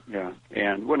 That's right, yeah.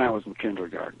 And when I was in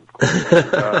kindergarten, of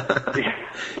course.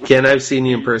 Ken, I've seen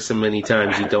you in person many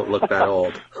times. You don't look that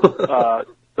old.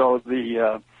 So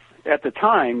at the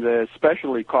time, the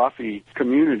specialty coffee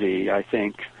community, I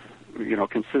think,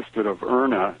 consisted of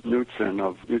Erna Knutson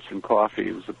of Knutson Coffee,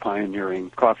 who was a pioneering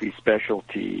coffee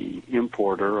specialty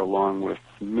importer, along with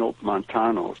Milt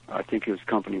Montano. I think his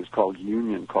company was called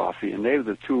Union Coffee, and they were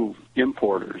the two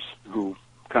importers who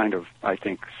kind of, I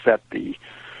think, set the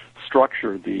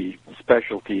structure, the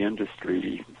specialty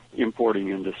industry, importing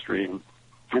industry.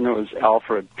 And there was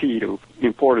Alfred Pete, who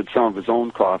imported some of his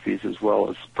own coffees as well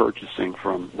as purchasing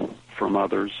from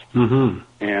others,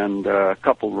 and a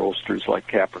couple roasters like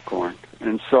Capricorn.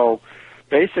 And so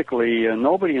basically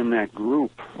nobody in that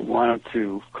group wanted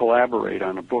to collaborate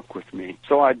on a book with me.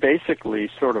 So I basically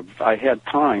I had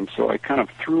time, so I kind of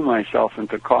threw myself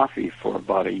into coffee for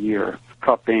about a year,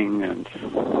 cupping and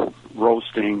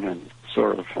roasting and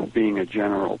sort of being a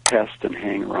general pest and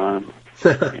hanger-on.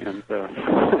 And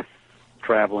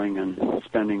traveling and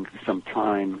spending some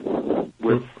time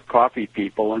with coffee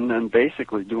people, and then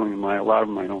basically doing a lot of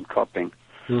my own cupping.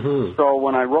 Mm-hmm. So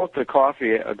when I wrote the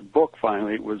book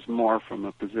finally, it was more from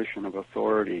a position of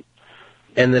authority.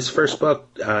 And this first book,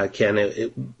 Ken,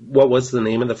 what was the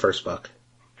name of the first book?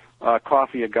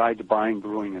 Coffee, A Guide to Buying,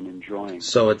 Brewing, and Enjoying.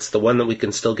 So it's the one that we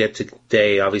can still get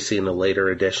today, obviously in a later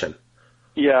edition.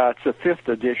 Yeah, it's a 5th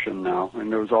edition now,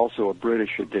 and there was also a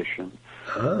British edition.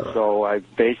 Oh. So I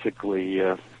basically,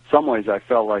 some ways I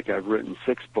felt like I've written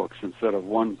 6 books instead of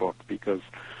 1 book because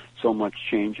so much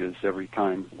changes every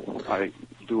time I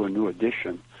do a new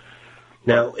edition.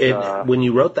 Now, when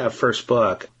you wrote that first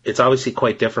book, it's obviously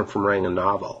quite different from writing a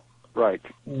novel. Right.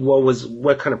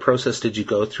 What kind of process did you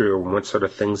go through, and what sort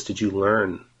of things did you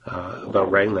learn about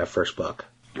writing that first book?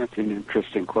 That's an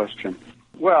interesting question.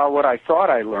 Well, what I thought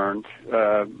I learned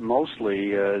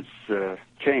mostly is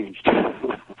changed.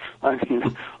 I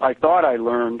mean, I thought I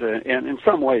learned, and in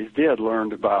some ways did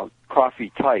learn about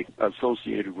coffee type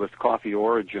associated with coffee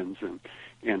origins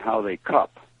and how they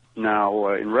cup.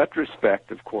 Now, in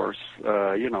retrospect, of course,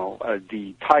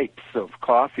 the types of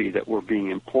coffee that were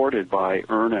being imported by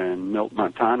Erna and Milt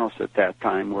Montanos at that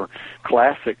time were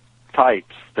classic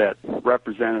types that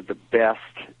represented the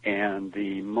best and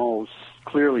the most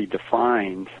clearly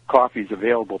defined coffees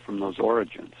available from those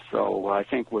origins. So I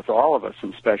think with all of us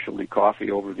in specialty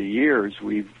coffee over the years,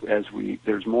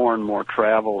 there's more and more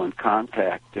travel and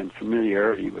contact and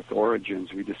familiarity with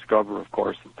origins, we discover, of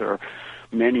course, that there are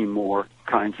many more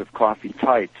kinds of coffee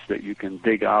types that you can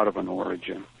dig out of an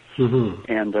origin. Mm-hmm.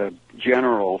 And the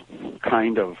general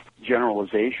kind of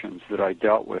generalizations that I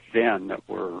dealt with then that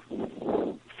were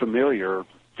familiar,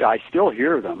 I still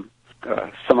hear them.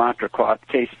 Sumatra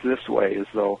tastes this way, as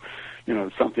though,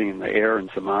 something in the air in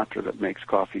Sumatra that makes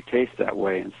coffee taste that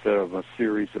way, instead of a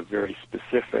series of very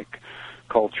specific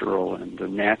cultural and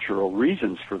natural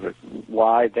reasons for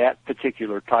why that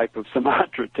particular type of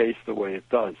Sumatra tastes the way it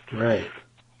does. Right.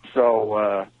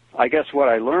 So I guess what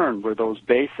I learned were those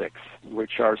basics,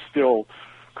 which are still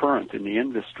current in the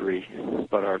industry,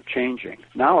 but are changing.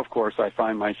 Now, of course, I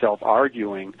find myself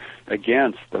arguing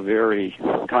against the very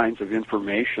kinds of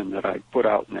information that I put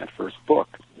out in that first book.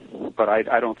 But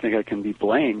I don't think I can be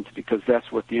blamed, because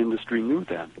that's what the industry knew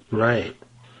then. Right.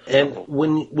 And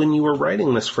when you were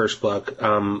writing this first book,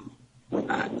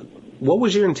 what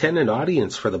was your intended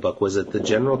audience for the book? Was it the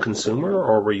general consumer,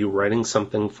 or were you writing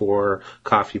something for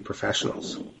coffee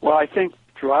professionals? Well, I think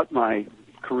throughout my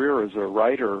career as a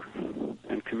writer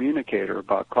and communicator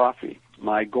about coffee,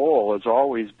 my goal has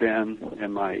always been,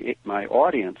 and my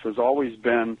audience has always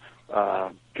been,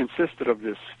 consisted of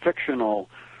this fictional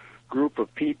group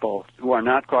of people who are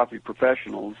not coffee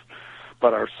professionals,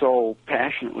 but are so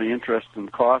passionately interested in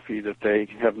coffee that they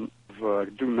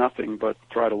do nothing but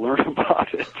try to learn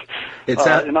about it.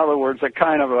 In other words, a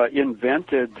kind of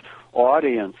invented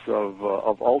audience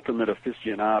of ultimate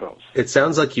aficionados. It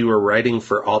sounds like you were writing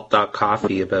for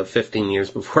alt.coffee about 15 years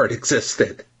before it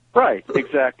existed. Right,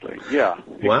 exactly. Yeah,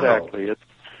 wow. Exactly.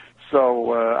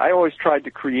 So I always tried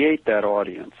to create that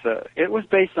audience. It was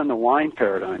based on the wine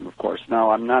paradigm, of course.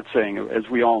 Now, I'm not saying, as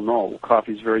we all know,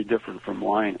 coffee is very different from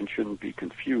wine and shouldn't be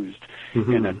confused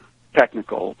in the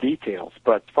technical details.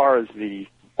 But as far as the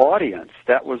audience,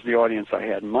 that was the audience I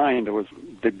had in mind. It was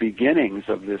the beginnings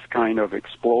of this kind of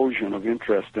explosion of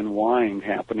interest in wine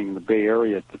happening in the Bay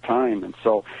Area at the time, and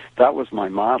so that was my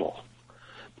model.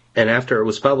 And after it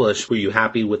was published, were you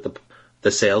happy with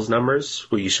the sales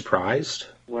numbers? Were you surprised?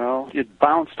 Well, it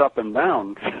bounced up and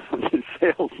down, the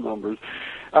sales numbers.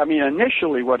 I mean,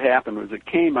 initially what happened was it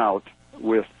came out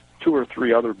with 2 or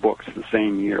 3 other books the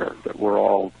same year that were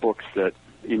all books that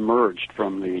emerged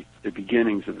from the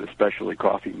beginnings of the specialty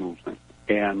coffee movement.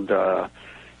 And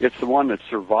it's the one that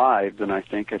survived, and I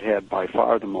think it had by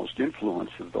far the most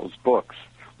influence of those books.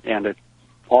 And it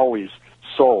always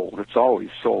sold. It's always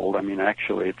sold. I mean,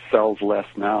 actually, it sells less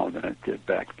now than it did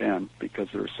back then because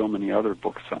there are so many other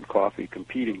books on coffee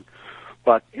competing.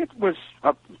 But it was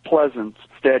a pleasant,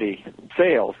 steady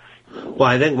sales. Well,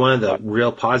 I think one of the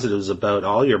real positives about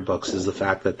all your books is the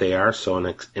fact that they are so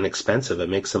inexpensive. It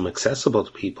makes them accessible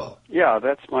to people. Yeah,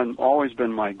 that's always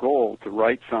been my goal, to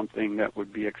write something that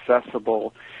would be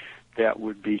accessible, that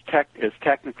would be as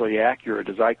technically accurate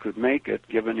as I could make it,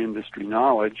 given industry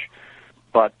knowledge,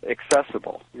 but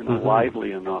accessible,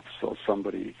 lively enough so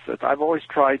somebody says. I've always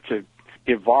tried to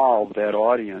evolve that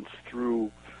audience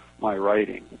through my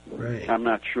writing. Right. I'm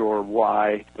not sure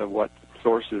why, what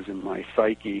sources in my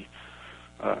psyche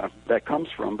that comes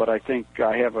from, but I think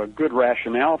I have a good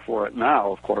rationale for it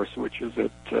now, of course, which is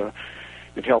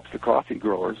it helps the coffee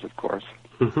growers, of course.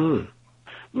 Mm-hmm.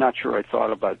 I'm not sure I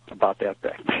thought about that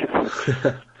back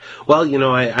then. Well,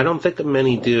 I don't think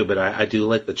many do, but I do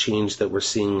like the change that we're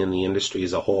seeing in the industry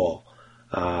as a whole,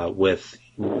 with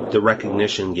the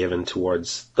recognition given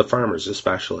towards the farmers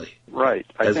especially. Right.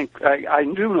 I think I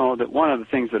do know that one of the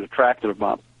things that attracted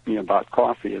me about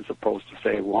coffee as opposed to,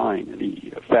 say, wine,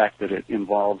 the fact that it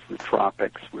involves the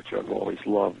tropics, which I've always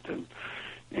loved,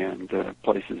 and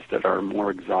places that are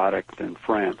more exotic than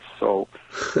France. So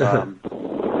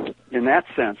in that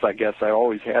sense, I guess I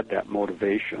always had that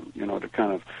motivation, to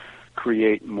kind of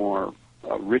create more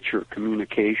richer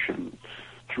communication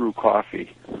through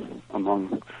coffee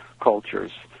among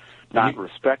cultures not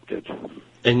respected.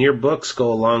 And your books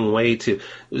go a long way to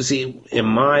see. In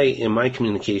my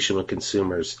communication with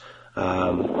consumers,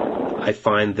 I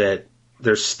find that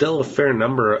there's still a fair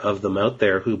number of them out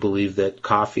there who believe that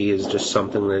coffee is just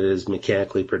something that is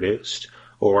mechanically produced,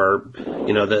 or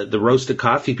the roasted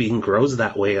coffee bean grows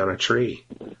that way on a tree.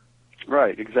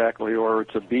 Right, exactly. Or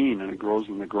it's a bean and it grows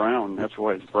in the ground. That's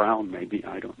why it's brown. Maybe,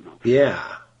 I don't know. Yeah.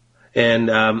 And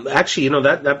actually,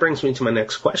 that brings me to my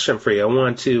next question for you. I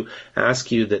want to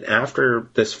ask you that after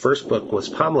this first book was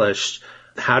published,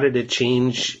 how did it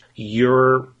change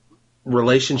your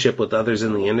relationship with others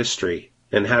in the industry?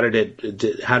 And how did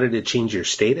it change your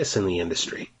status in the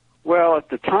industry? Well, at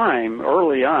the time,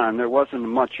 early on, there wasn't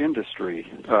much industry.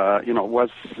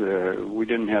 We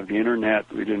didn't have the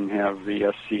internet, we didn't have the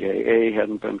SCAA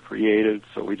hadn't been created,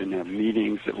 so we didn't have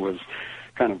meetings. It was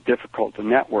kind of difficult to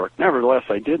network. Nevertheless,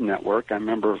 I did network. I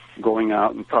remember going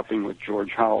out and cupping with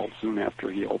George Howell soon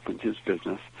after he opened his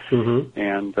business,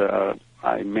 and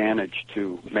I managed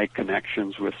to make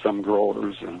connections with some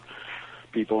growers and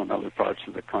people in other parts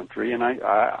of the country, and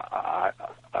I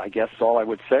guess all I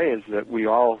would say is that we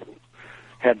all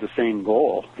had the same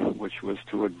goal, which was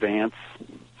to advance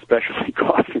specialty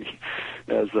coffee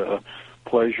as a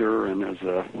pleasure and as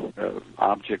a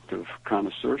object of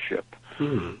connoisseurship.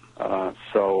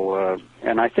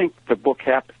 And I think the book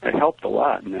helped a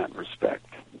lot in that respect.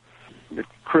 It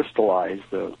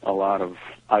crystallized a lot of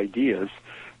ideas,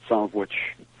 some of which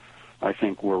I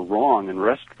think were wrong in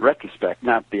retrospect,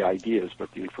 not the ideas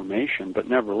but the information, but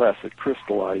nevertheless it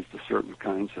crystallized a certain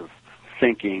kinds of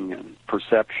thinking and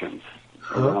perceptions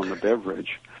around the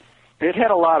beverage. It had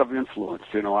a lot of influence.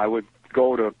 I would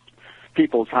go to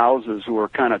people's houses who were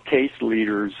kind of taste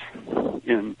leaders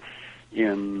in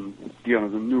the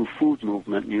new food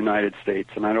movement in the United States,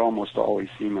 and I'd almost always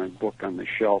see my book on the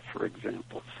shelf, for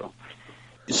example.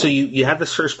 So you had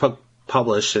this first book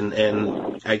published,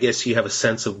 and I guess you have a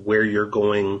sense of where you're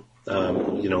going,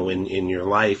 in your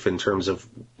life in terms of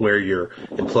where your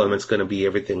employment's going to be,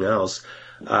 everything else.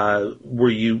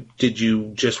 Did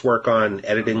you just work on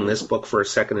editing this book for a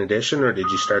second edition, or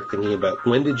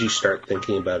when did you start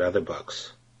thinking about other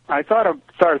books? I started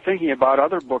thinking about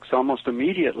other books almost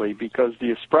immediately because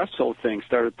the espresso thing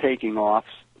started taking off,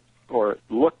 or it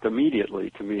looked immediately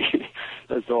to me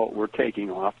as though it were taking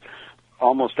off.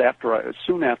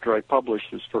 Soon after I published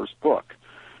his first book.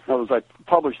 In other words, I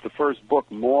published the first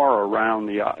book more around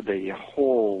the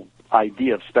whole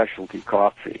idea of specialty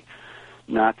coffee,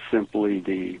 not simply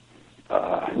the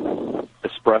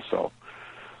espresso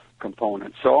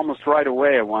component. So almost right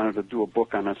away I wanted to do a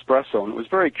book on espresso, and it was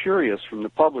very curious from the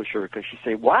publisher because she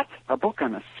said, "What? A book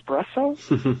on espresso?"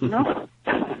 No.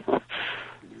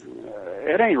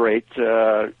 At any rate,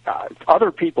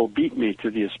 other people beat me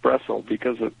to the espresso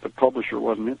because the publisher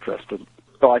wasn't interested.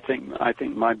 So I think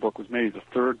my book was maybe the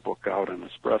third book out on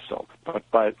espresso. But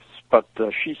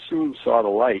she soon saw the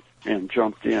light and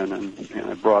jumped in, and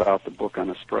I brought out the book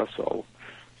on espresso.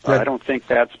 I don't think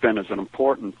that's been as an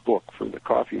important book for the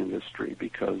coffee industry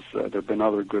because there have been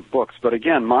other good books. But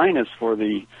again, mine is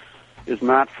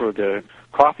not for the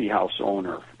coffee house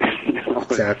owner.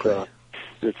 Exactly.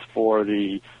 It's for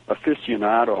the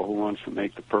aficionado who wants to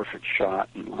make the perfect shot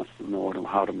and wants to know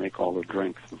how to make all the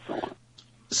drinks and so on.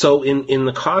 So in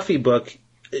the coffee book,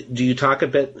 do you talk a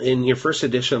bit, in your first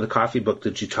edition of the coffee book,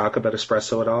 did you talk about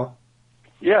espresso at all?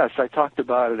 Yes, I talked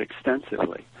about it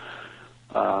extensively.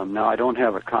 Now, I don't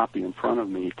have a copy in front of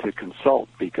me to consult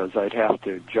because I'd have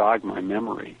to jog my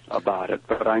memory about it,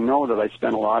 but I know that I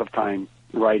spent a lot of time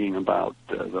writing about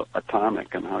the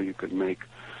atomic and how you could make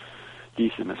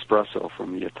decent espresso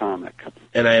from the atomic.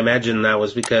 And I imagine that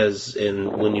was because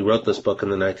when you wrote this book in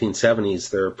the 1970s,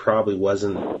 there probably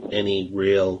wasn't any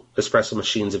real espresso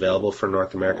machines available for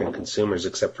North American consumers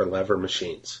except for lever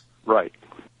machines. Right.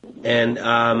 And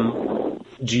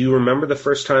do you remember the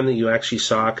first time that you actually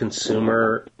saw a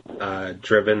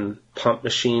consumer-driven pump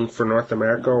machine for North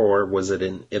America, or was it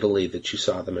in Italy that you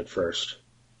saw them at first?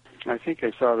 I think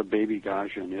I saw the Baby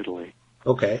Gage in Italy.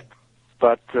 Okay.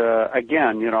 But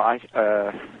again,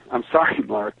 I'm sorry,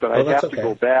 Mark, but I'd have to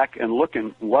go back and look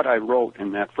at what I wrote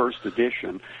in that first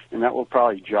edition, and that will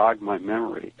probably jog my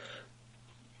memory.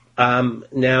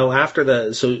 Now,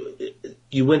 so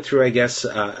you went through, I guess,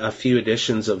 a few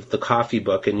editions of the coffee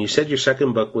book, and you said your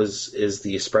second book is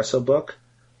the espresso book?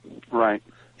 Right.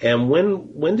 And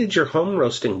when did your home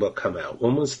roasting book come out?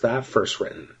 When was that first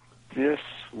written? This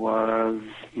was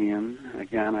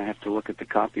again, I have to look at the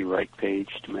copyright page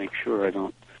to make sure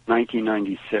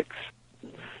 1996.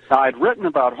 Now, I'd written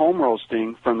about home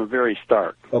roasting from the very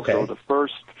start. Okay. So the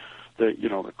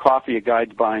Coffee, A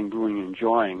Guide to Buying, Brewing, and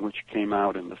Enjoying, which came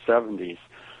out in the 70s,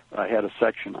 I had a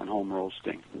section on home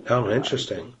roasting. Oh,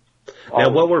 interesting. Now,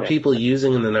 what were people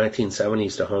using in the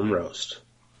 1970s to home roast?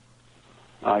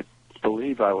 I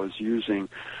believe I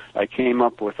came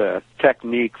up with a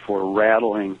technique for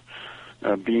rattling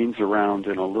beans around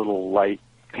in a little light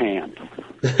pan.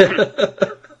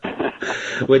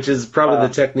 Which is probably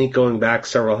the technique going back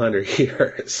several hundred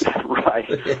years. Right.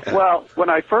 Yeah. Well, when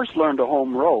I first learned to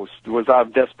home roast, it was out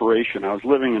of desperation. I was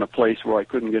living in a place where I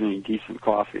couldn't get any decent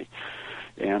coffee.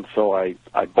 And so I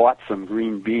bought some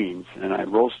green beans, and I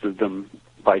roasted them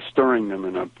by stirring them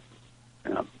in a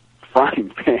frying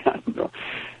pan.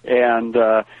 And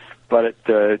but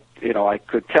I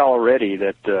could tell already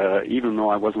that even though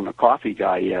I wasn't a coffee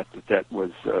guy yet, that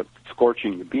was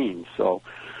scorching the beans. So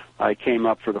I came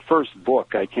up, for the first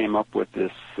book, I came up with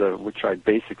this, which I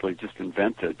basically just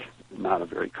invented, not a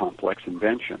very complex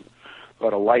invention,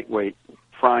 but a lightweight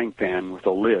frying pan with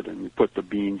a lid, and you put the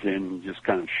beans in and just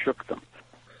kind of shook them.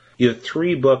 You had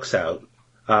 3 books out.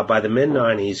 By the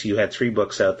mid-'90s, you had 3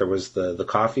 books out. There was the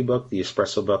coffee book, the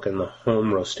espresso book, and the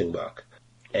home roasting book.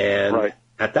 And right.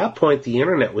 At that point, the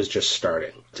internet was just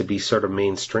starting to be sort of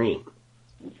mainstream.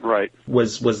 Right.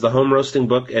 Was the home roasting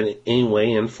book in any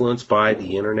way influenced by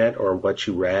the internet or what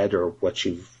you read or what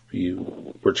you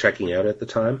were checking out at the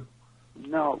time?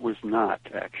 No, it was not,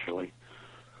 actually.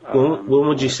 When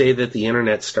would you say that the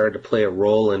internet started to play a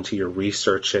role into your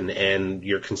research and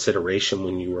your consideration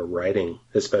when you were writing,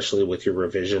 especially with your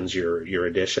revisions, your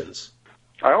additions?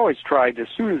 I always tried, as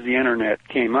soon as the internet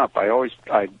came up, I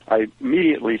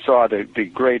immediately saw the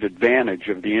great advantage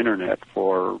of the internet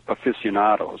for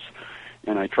aficionados,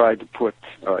 and I tried to put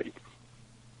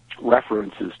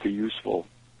references to useful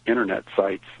internet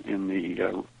sites in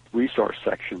the resource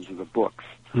sections of the books.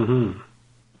 Mm-hmm.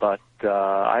 But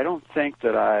I don't think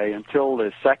that until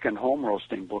the second home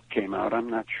roasting book came out, I'm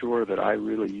not sure that I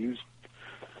really used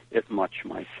it much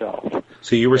myself.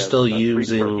 So you were still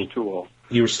using tool.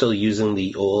 You were still using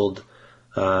the old,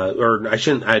 or I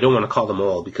don't want to call them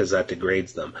old because that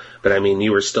degrades them. But I mean,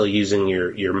 you were still using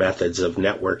your methods of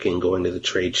networking, going to the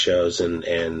trade shows and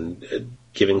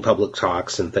giving public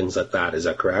talks and things like that. Is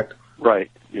that correct?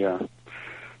 Right. Yeah.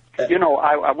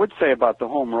 I would say about the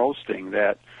home roasting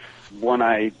that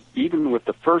even with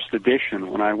the first edition,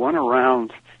 when I went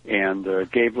around and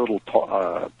gave little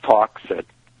talks at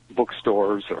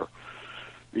bookstores, or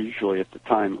usually at the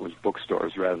time it was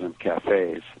bookstores rather than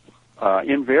cafes,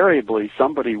 invariably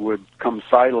somebody would come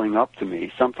sidling up to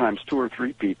me, sometimes 2 or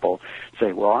 3 people,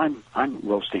 say, well, I'm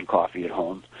roasting coffee at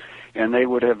home. And they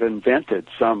would have invented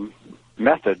some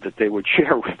method that they would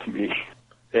share with me.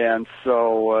 And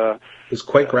so... it was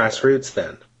quite grassroots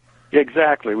then.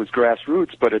 Exactly. It was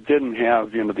grassroots, but it didn't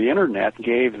have, the internet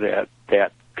gave that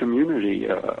community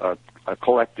a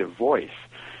collective voice.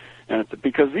 And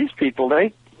because these people,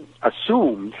 they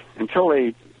assumed, until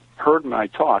they heard my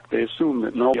talk, they assumed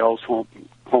that nobody else home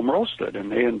roasted, and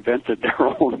they invented their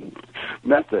own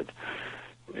method.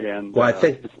 And well, I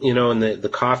think, in the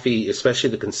coffee,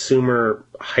 especially the consumer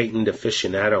heightened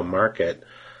aficionado market,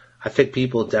 I think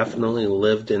people definitely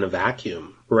lived in a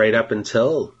vacuum right up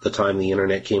until the time the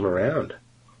internet came around.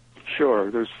 Sure,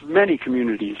 there's many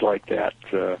communities like that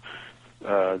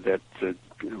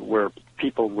where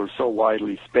people were so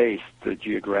widely spaced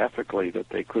geographically that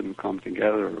they couldn't come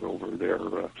together over their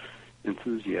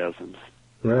enthusiasms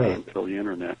until the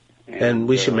internet. And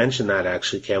we should mention that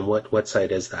actually, Cam. What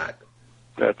site is that?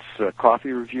 That's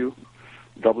Coffee Review,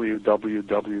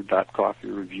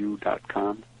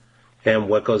 www.coffeereview.com. And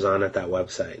what goes on at that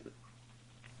website?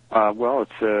 Well,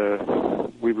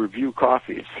 we review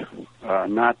coffees,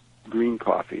 not green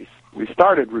coffees. We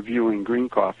started reviewing green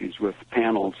coffees with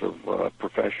panels of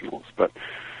professionals, but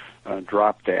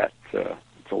dropped that.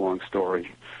 It's a long story,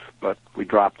 but we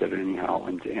dropped it anyhow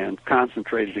and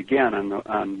concentrated again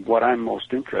on what I'm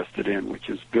most interested in, which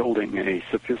is building a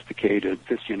sophisticated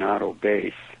aficionado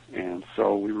base. And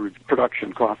so we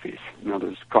production coffees.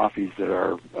 There's coffees that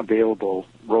are available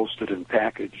roasted and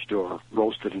packaged or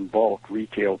roasted in bulk,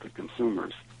 retail to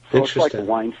consumers. So it's like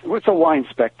it's a wine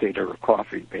spectator of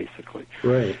coffee, basically.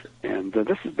 Right. And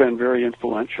this has been very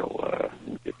influential.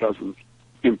 It doesn't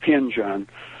impinge on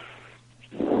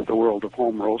the world of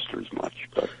home roasters much,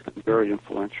 but very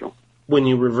influential. When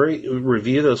you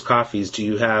review those coffees, do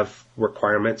you have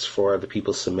requirements for the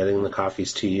people submitting the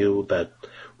coffees to you about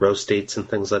roast dates and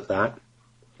things like that?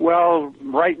 Well,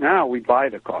 right now we buy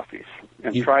the coffees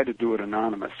and try to do it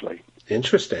anonymously.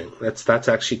 Interesting. That's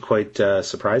actually quite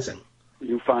surprising.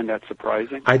 You find that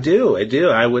surprising? I do.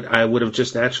 I would have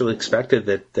just naturally expected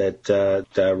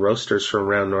that roasters from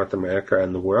around North America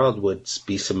and the world would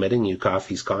be submitting you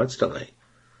coffees constantly.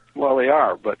 Well, they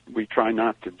are, but we try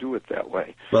not to do it that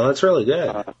way. Well, that's really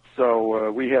good. So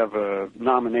we have a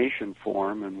nomination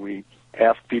form, and we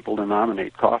ask people to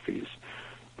nominate coffees.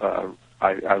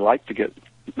 I like to get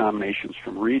nominations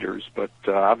from readers, but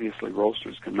obviously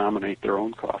roasters can nominate their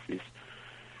own coffees.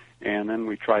 And then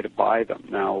we try to buy them.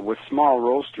 Now, with small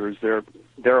roasters,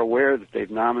 they're aware that they've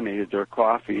nominated their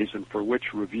coffees and for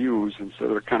which reviews, and so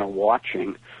they're kind of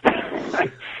watching.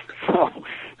 So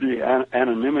the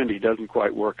anonymity doesn't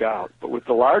quite work out. But with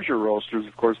the larger roasters,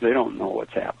 of course, they don't know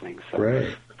what's happening. So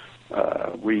right.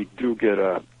 We do get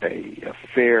a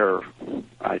fair,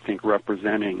 I think,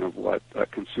 representing of what a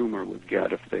consumer would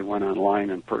get if they went online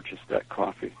and purchased that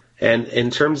coffee. And in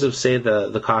terms of, say,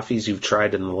 the coffees you've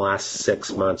tried in the last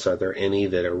 6 months, are there any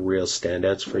that are real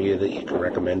standouts for you that you can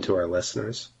recommend to our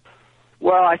listeners?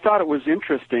 Well, I thought it was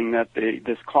interesting that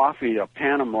this coffee,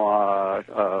 Panama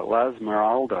La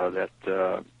Esmeralda,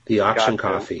 that the auction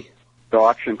coffee. The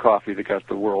auction coffee that got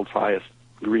the world's highest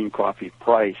green coffee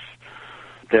price,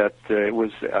 that it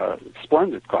was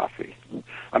splendid coffee.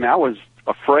 I mean, I was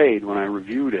afraid when I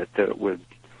reviewed it that it would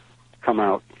come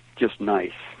out just nice,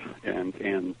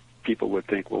 and people would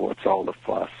think, well, what's all the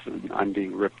fuss, and I'm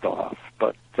being ripped off.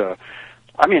 But,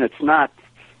 I mean, it's not,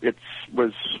 it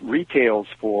was retails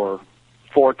for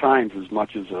 4 times as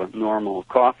much as a normal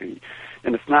coffee,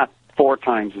 and it's not 4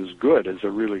 times as good as a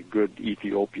really good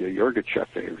Ethiopia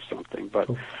Yirgacheffe or something, but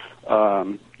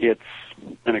it's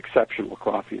an exceptional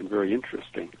coffee and very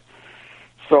interesting.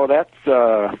 So that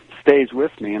stays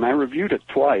with me, and I reviewed it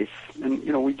twice, and,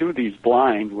 you know, we do these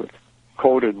blind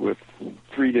coded with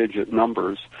 3-digit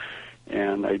numbers,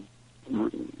 and I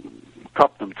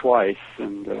cupped them twice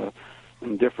and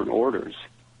in different orders.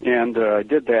 And I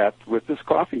did that with this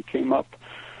coffee, came up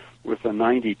with a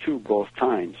 92 both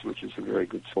times, which is a very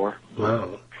good score.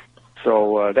 Wow.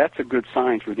 So that's a good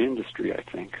sign for the industry, I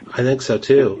think. I think so,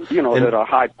 too. You know, that a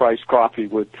high-priced coffee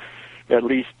would, at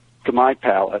least to my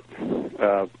palate,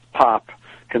 pop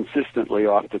consistently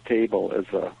off the table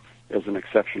as an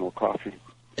exceptional coffee.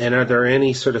 And are there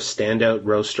any sort of standout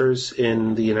roasters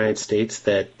in the United States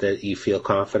that you feel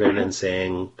confident in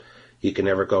saying you can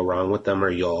never go wrong with them, or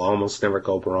you'll almost never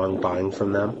go wrong buying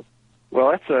from them?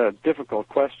 Well, that's a difficult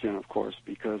question, of course,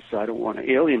 because I don't want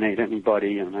to alienate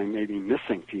anybody, and I may be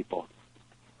missing people.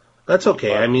 That's okay.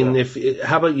 But, I mean,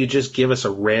 how about you just give us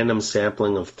a random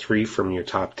sampling of 3 from your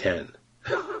top 10?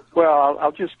 Well,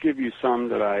 I'll just give you some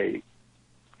that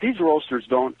these roasters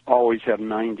don't always have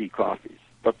 90 coffees,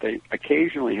 but they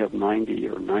occasionally have 90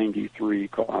 or 93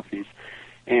 coffees,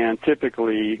 and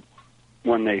typically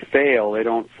when they fail, they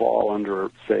don't fall under,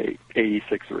 say,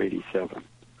 86 or 87.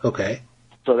 Okay.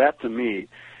 So that, to me,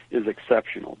 is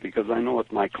exceptional, because I know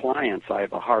with my clients I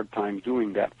have a hard time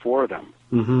doing that for them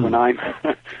when I'm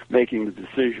making the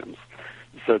decisions.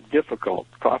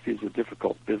 Coffee is a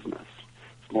difficult business.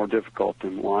 It's more difficult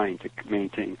than wine to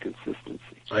maintain consistency.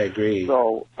 I agree.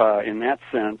 So in that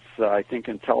sense, I think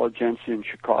Intelligentsia in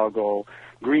Chicago,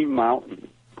 Green Mountain,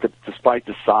 despite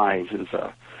the size, is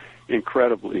a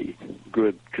incredibly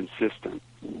good, consistent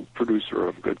producer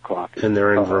of good coffee. And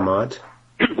they're in Vermont?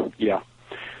 Yeah.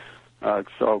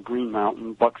 So Green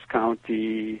Mountain, Bucks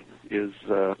County is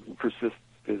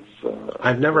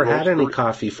I've never had any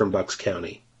coffee from Bucks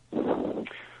County.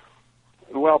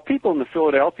 Well, people in the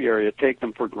Philadelphia area take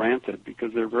them for granted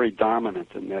because they're very dominant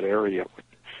in that area.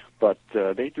 But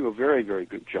they do a very, very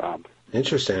good job.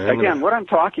 Interesting. Again, what I'm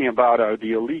talking about are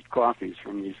the elite coffees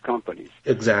from these companies.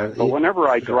 Exactly. But whenever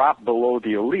I drop below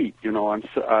the elite, you know,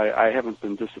 I haven't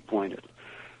been disappointed.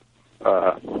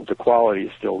 The quality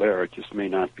is still there. It just may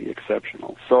not be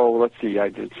exceptional. So let's see.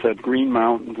 I said Green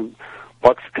Mountain,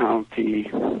 Bucks County,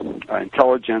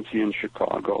 Intelligentsia in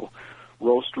Chicago,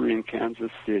 Roastery in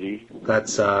Kansas City.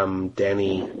 That's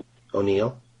Danny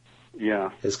O'Neill.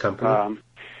 Yeah. His company.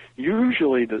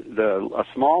 Usually a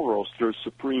small roaster,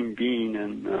 Supreme Bean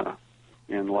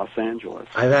in Los Angeles.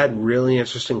 I've had really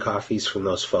interesting coffees from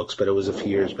those folks, but it was a few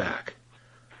years back.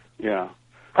 Yeah.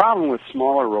 Problem with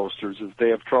smaller roasters is they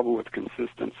have trouble with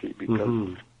consistency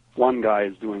because one guy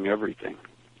is doing everything.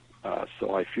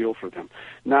 So I feel for them.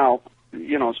 Now,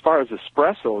 you know, as far as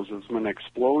espressos, there's been an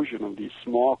explosion of these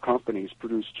small companies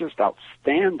produce just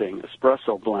outstanding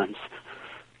espresso blends.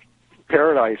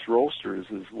 Paradise Roasters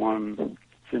is one.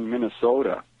 It's in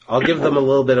Minnesota. I'll give them a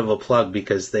little bit of a plug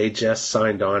because they just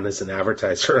signed on as an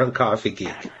advertiser on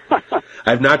CoffeeGeek.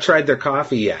 I've not tried their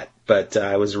coffee yet, but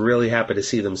I was really happy to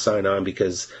see them sign on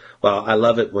because, well, I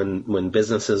love it when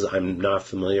businesses I'm not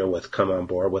familiar with come on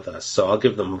board with us. So I'll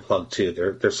give them a plug too.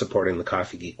 They're supporting the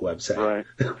CoffeeGeek website. Right.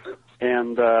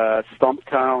 And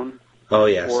Stumptown, oh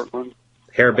yes, Portland.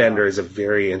 Hairbender is a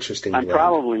very interesting I'm blend.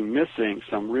 probably missing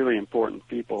some really important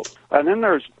people. And then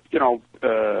there's, you know,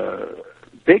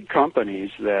 big companies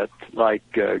that, like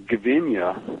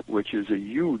Gavinia, which is a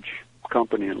huge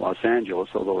company in Los Angeles,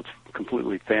 although it's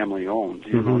completely family-owned.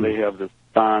 You know, they have the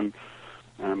Don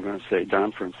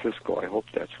Francisco, I hope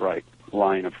that's right,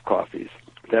 line of coffees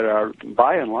that are,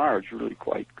 by and large, really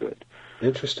quite good.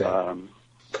 Interesting. I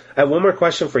have one more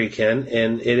question for you, Ken,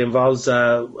 and it involves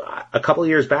a couple of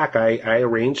years back, I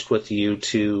arranged with you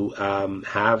to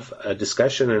have a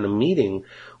discussion and a meeting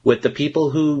with the people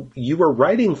who you were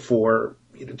writing for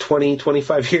 20,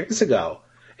 25 years ago.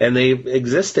 And they've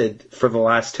existed for the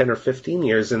last 10 or 15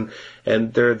 years, and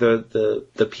they're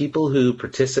the people who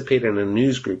participate in a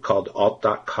news group called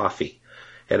Alt.Coffee.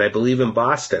 And I believe in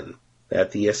Boston,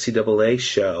 at the SCAA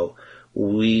show,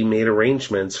 we made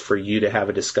arrangements for you to have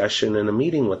a discussion and a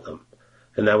meeting with them.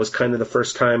 And that was kind of the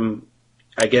first time,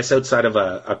 I guess, outside of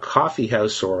a coffee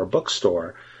house or a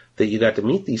bookstore, that you got to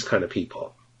meet these kind of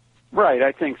people. Right,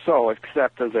 I think so,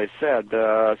 except, as I said,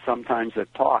 sometimes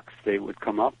at talks they would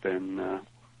come up and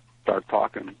start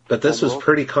talking. But this was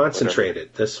pretty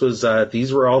concentrated. Whatever. This was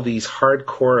these were all these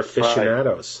hardcore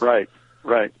aficionados. Right.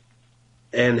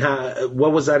 And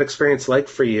what was that experience like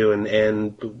for you?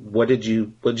 And what did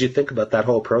you think about that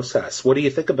whole process? What do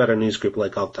you think about a news group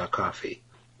like Alt.Coffee?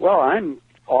 Well, I'm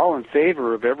all in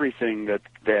favor of everything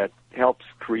that helps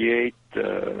create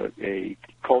a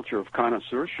culture of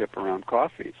connoisseurship around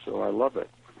coffee. So I love it.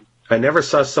 I never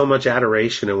saw so much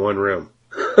adoration in one room.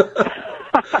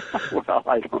 Well,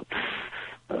 I don't.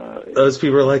 Those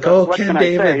people are like, "Oh, Ken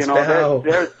Davids, bow."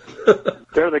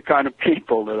 They're the kind of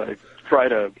people that I try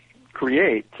to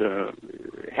create,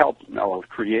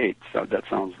 create. So that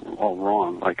sounds all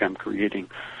wrong, like I'm creating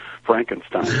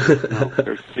Frankenstein.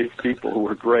 There's these people who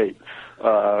are great.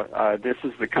 This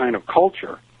is the kind of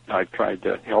culture I've tried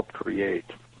to help create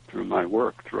through my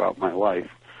work throughout my life.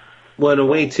 Well, in a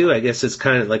way, too, I guess it's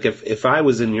kind of like if I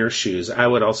was in your shoes, I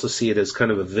would also see it as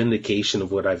kind of a vindication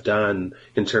of what I've done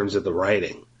in terms of the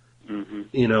writing.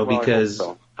 Mm-hmm. Because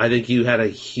I think you had a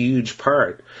huge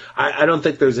part. I don't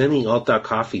think there's any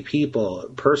Alt.Coffee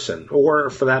person, or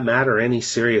for that matter, any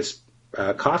serious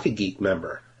CoffeeGeek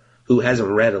member who hasn't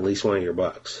read at least one of your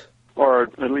books. Or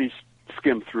at least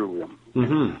skimmed through them.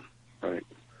 Mm-hmm. Right.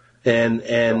 And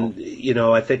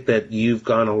I think that you've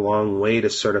gone a long way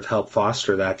to sort of help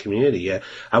foster that community.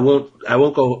 I won't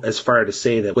go as far to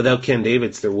say that without Ken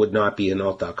Davids there would not be an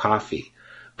Alt.Coffee,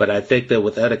 but I think that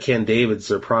without a Ken Davids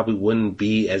there probably wouldn't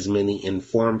be as many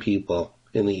informed people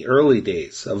in the early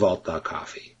days of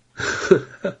Alt.Coffee.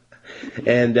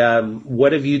 And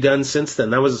what have you done since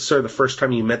then? That was sort of the first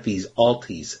time you met these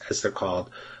Alties, as they're called.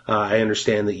 I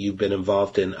understand that you've been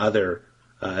involved in other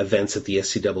events that the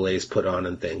SCAA has put on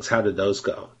and things. How did those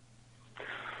go?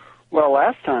 Well,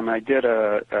 last time I did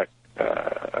a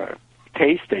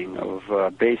tasting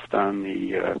of based on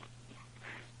the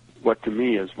what to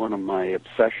me is one of my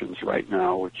obsessions right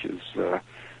now, which is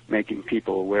making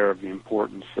people aware of the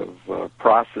importance of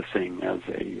processing as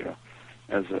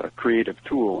a creative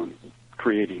tool and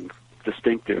creating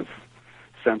distinctive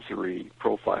sensory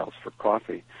profiles for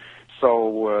coffee.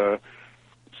 So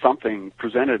something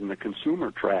presented in the consumer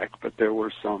track, but there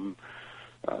were some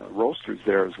roasters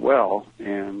there as well,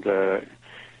 and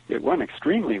it went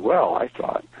extremely well, I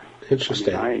thought.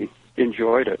 Interesting. I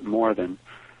enjoyed it more than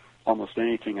almost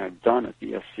anything I've done at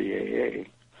the SCAA.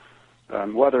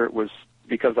 Whether it was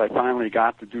because I finally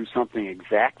got to do something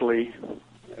exactly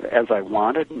as I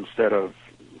wanted instead of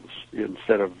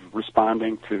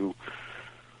responding to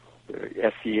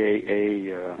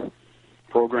SCAA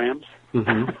programs.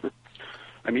 Mm-hmm.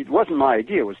 I mean, it wasn't my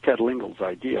idea. It was Ted Lingle's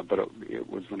idea, but it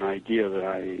was an idea that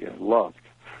I loved.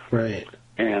 Right.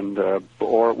 And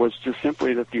or it was just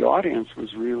simply that the audience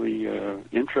was really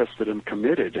interested and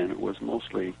committed, and it was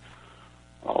mostly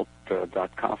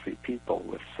Alt.Coffee people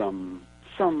with some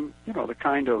the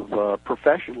kind of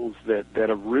professionals that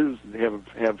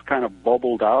have kind of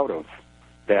bubbled out of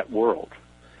that world.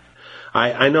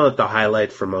 I know that the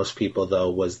highlight for most people,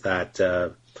 though, was that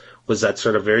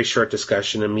sort of very short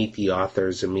discussion and meet the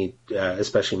authors and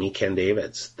especially meet Ken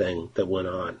Davids thing that went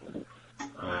on.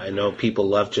 I know people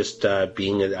love just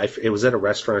being it was at a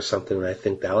restaurant or something that I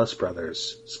think Dallas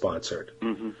Brothers sponsored.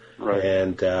 Mm-hmm, right.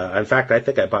 And in fact, I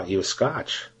think I bought you a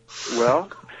scotch.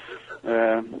 Well,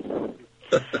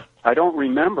 I don't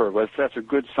remember, but that's a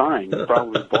good sign. You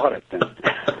probably bought it then.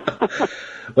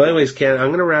 Well, anyways, Ken, I'm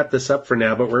going to wrap this up for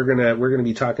now, but we're gonna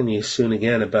be talking to you soon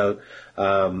again about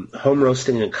home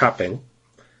roasting and cupping,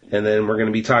 and then we're going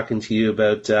to be talking to you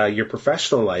about your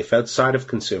professional life outside of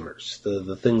consumers,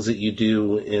 the things that you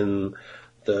do in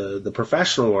the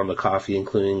professional world of coffee,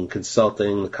 including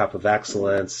consulting, the Cup of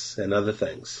Excellence, and other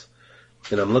things.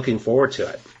 And I'm looking forward to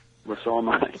it. Well, so am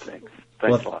I. Thanks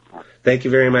a lot, Mark. Thank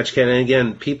you very much, Ken. And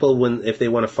again, people, if they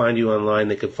want to find you online,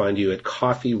 they can find you at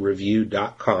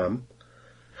coffeereview.com.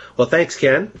 Well, thanks,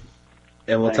 Ken,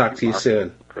 and we'll talk to you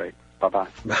soon. Great. Bye-bye.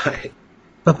 Bye.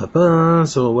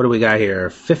 So what do we got here?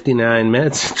 59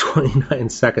 minutes and 29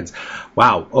 seconds.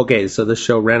 Wow. Okay, so this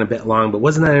show ran a bit long, but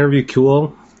wasn't that interview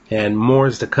cool? And more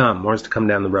is to come. More is to come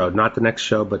down the road. Not the next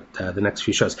show, but the next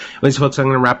few shows. Anyways, folks, I'm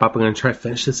going to wrap up. I'm going to try to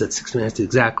finish this at 6 minutes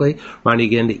exactly. Remind you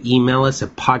again to email us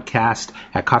at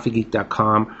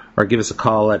podcast@coffeegeek.com or give us a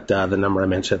call at the number I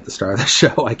mentioned at the start of the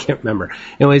show. I can't remember.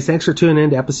 Anyways, thanks for tuning in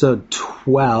to episode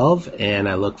 12, and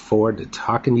I look forward to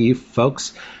talking to you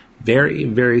folks very,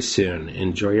 very soon.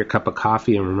 Enjoy your cup of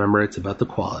coffee, and remember, it's about the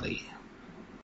quality.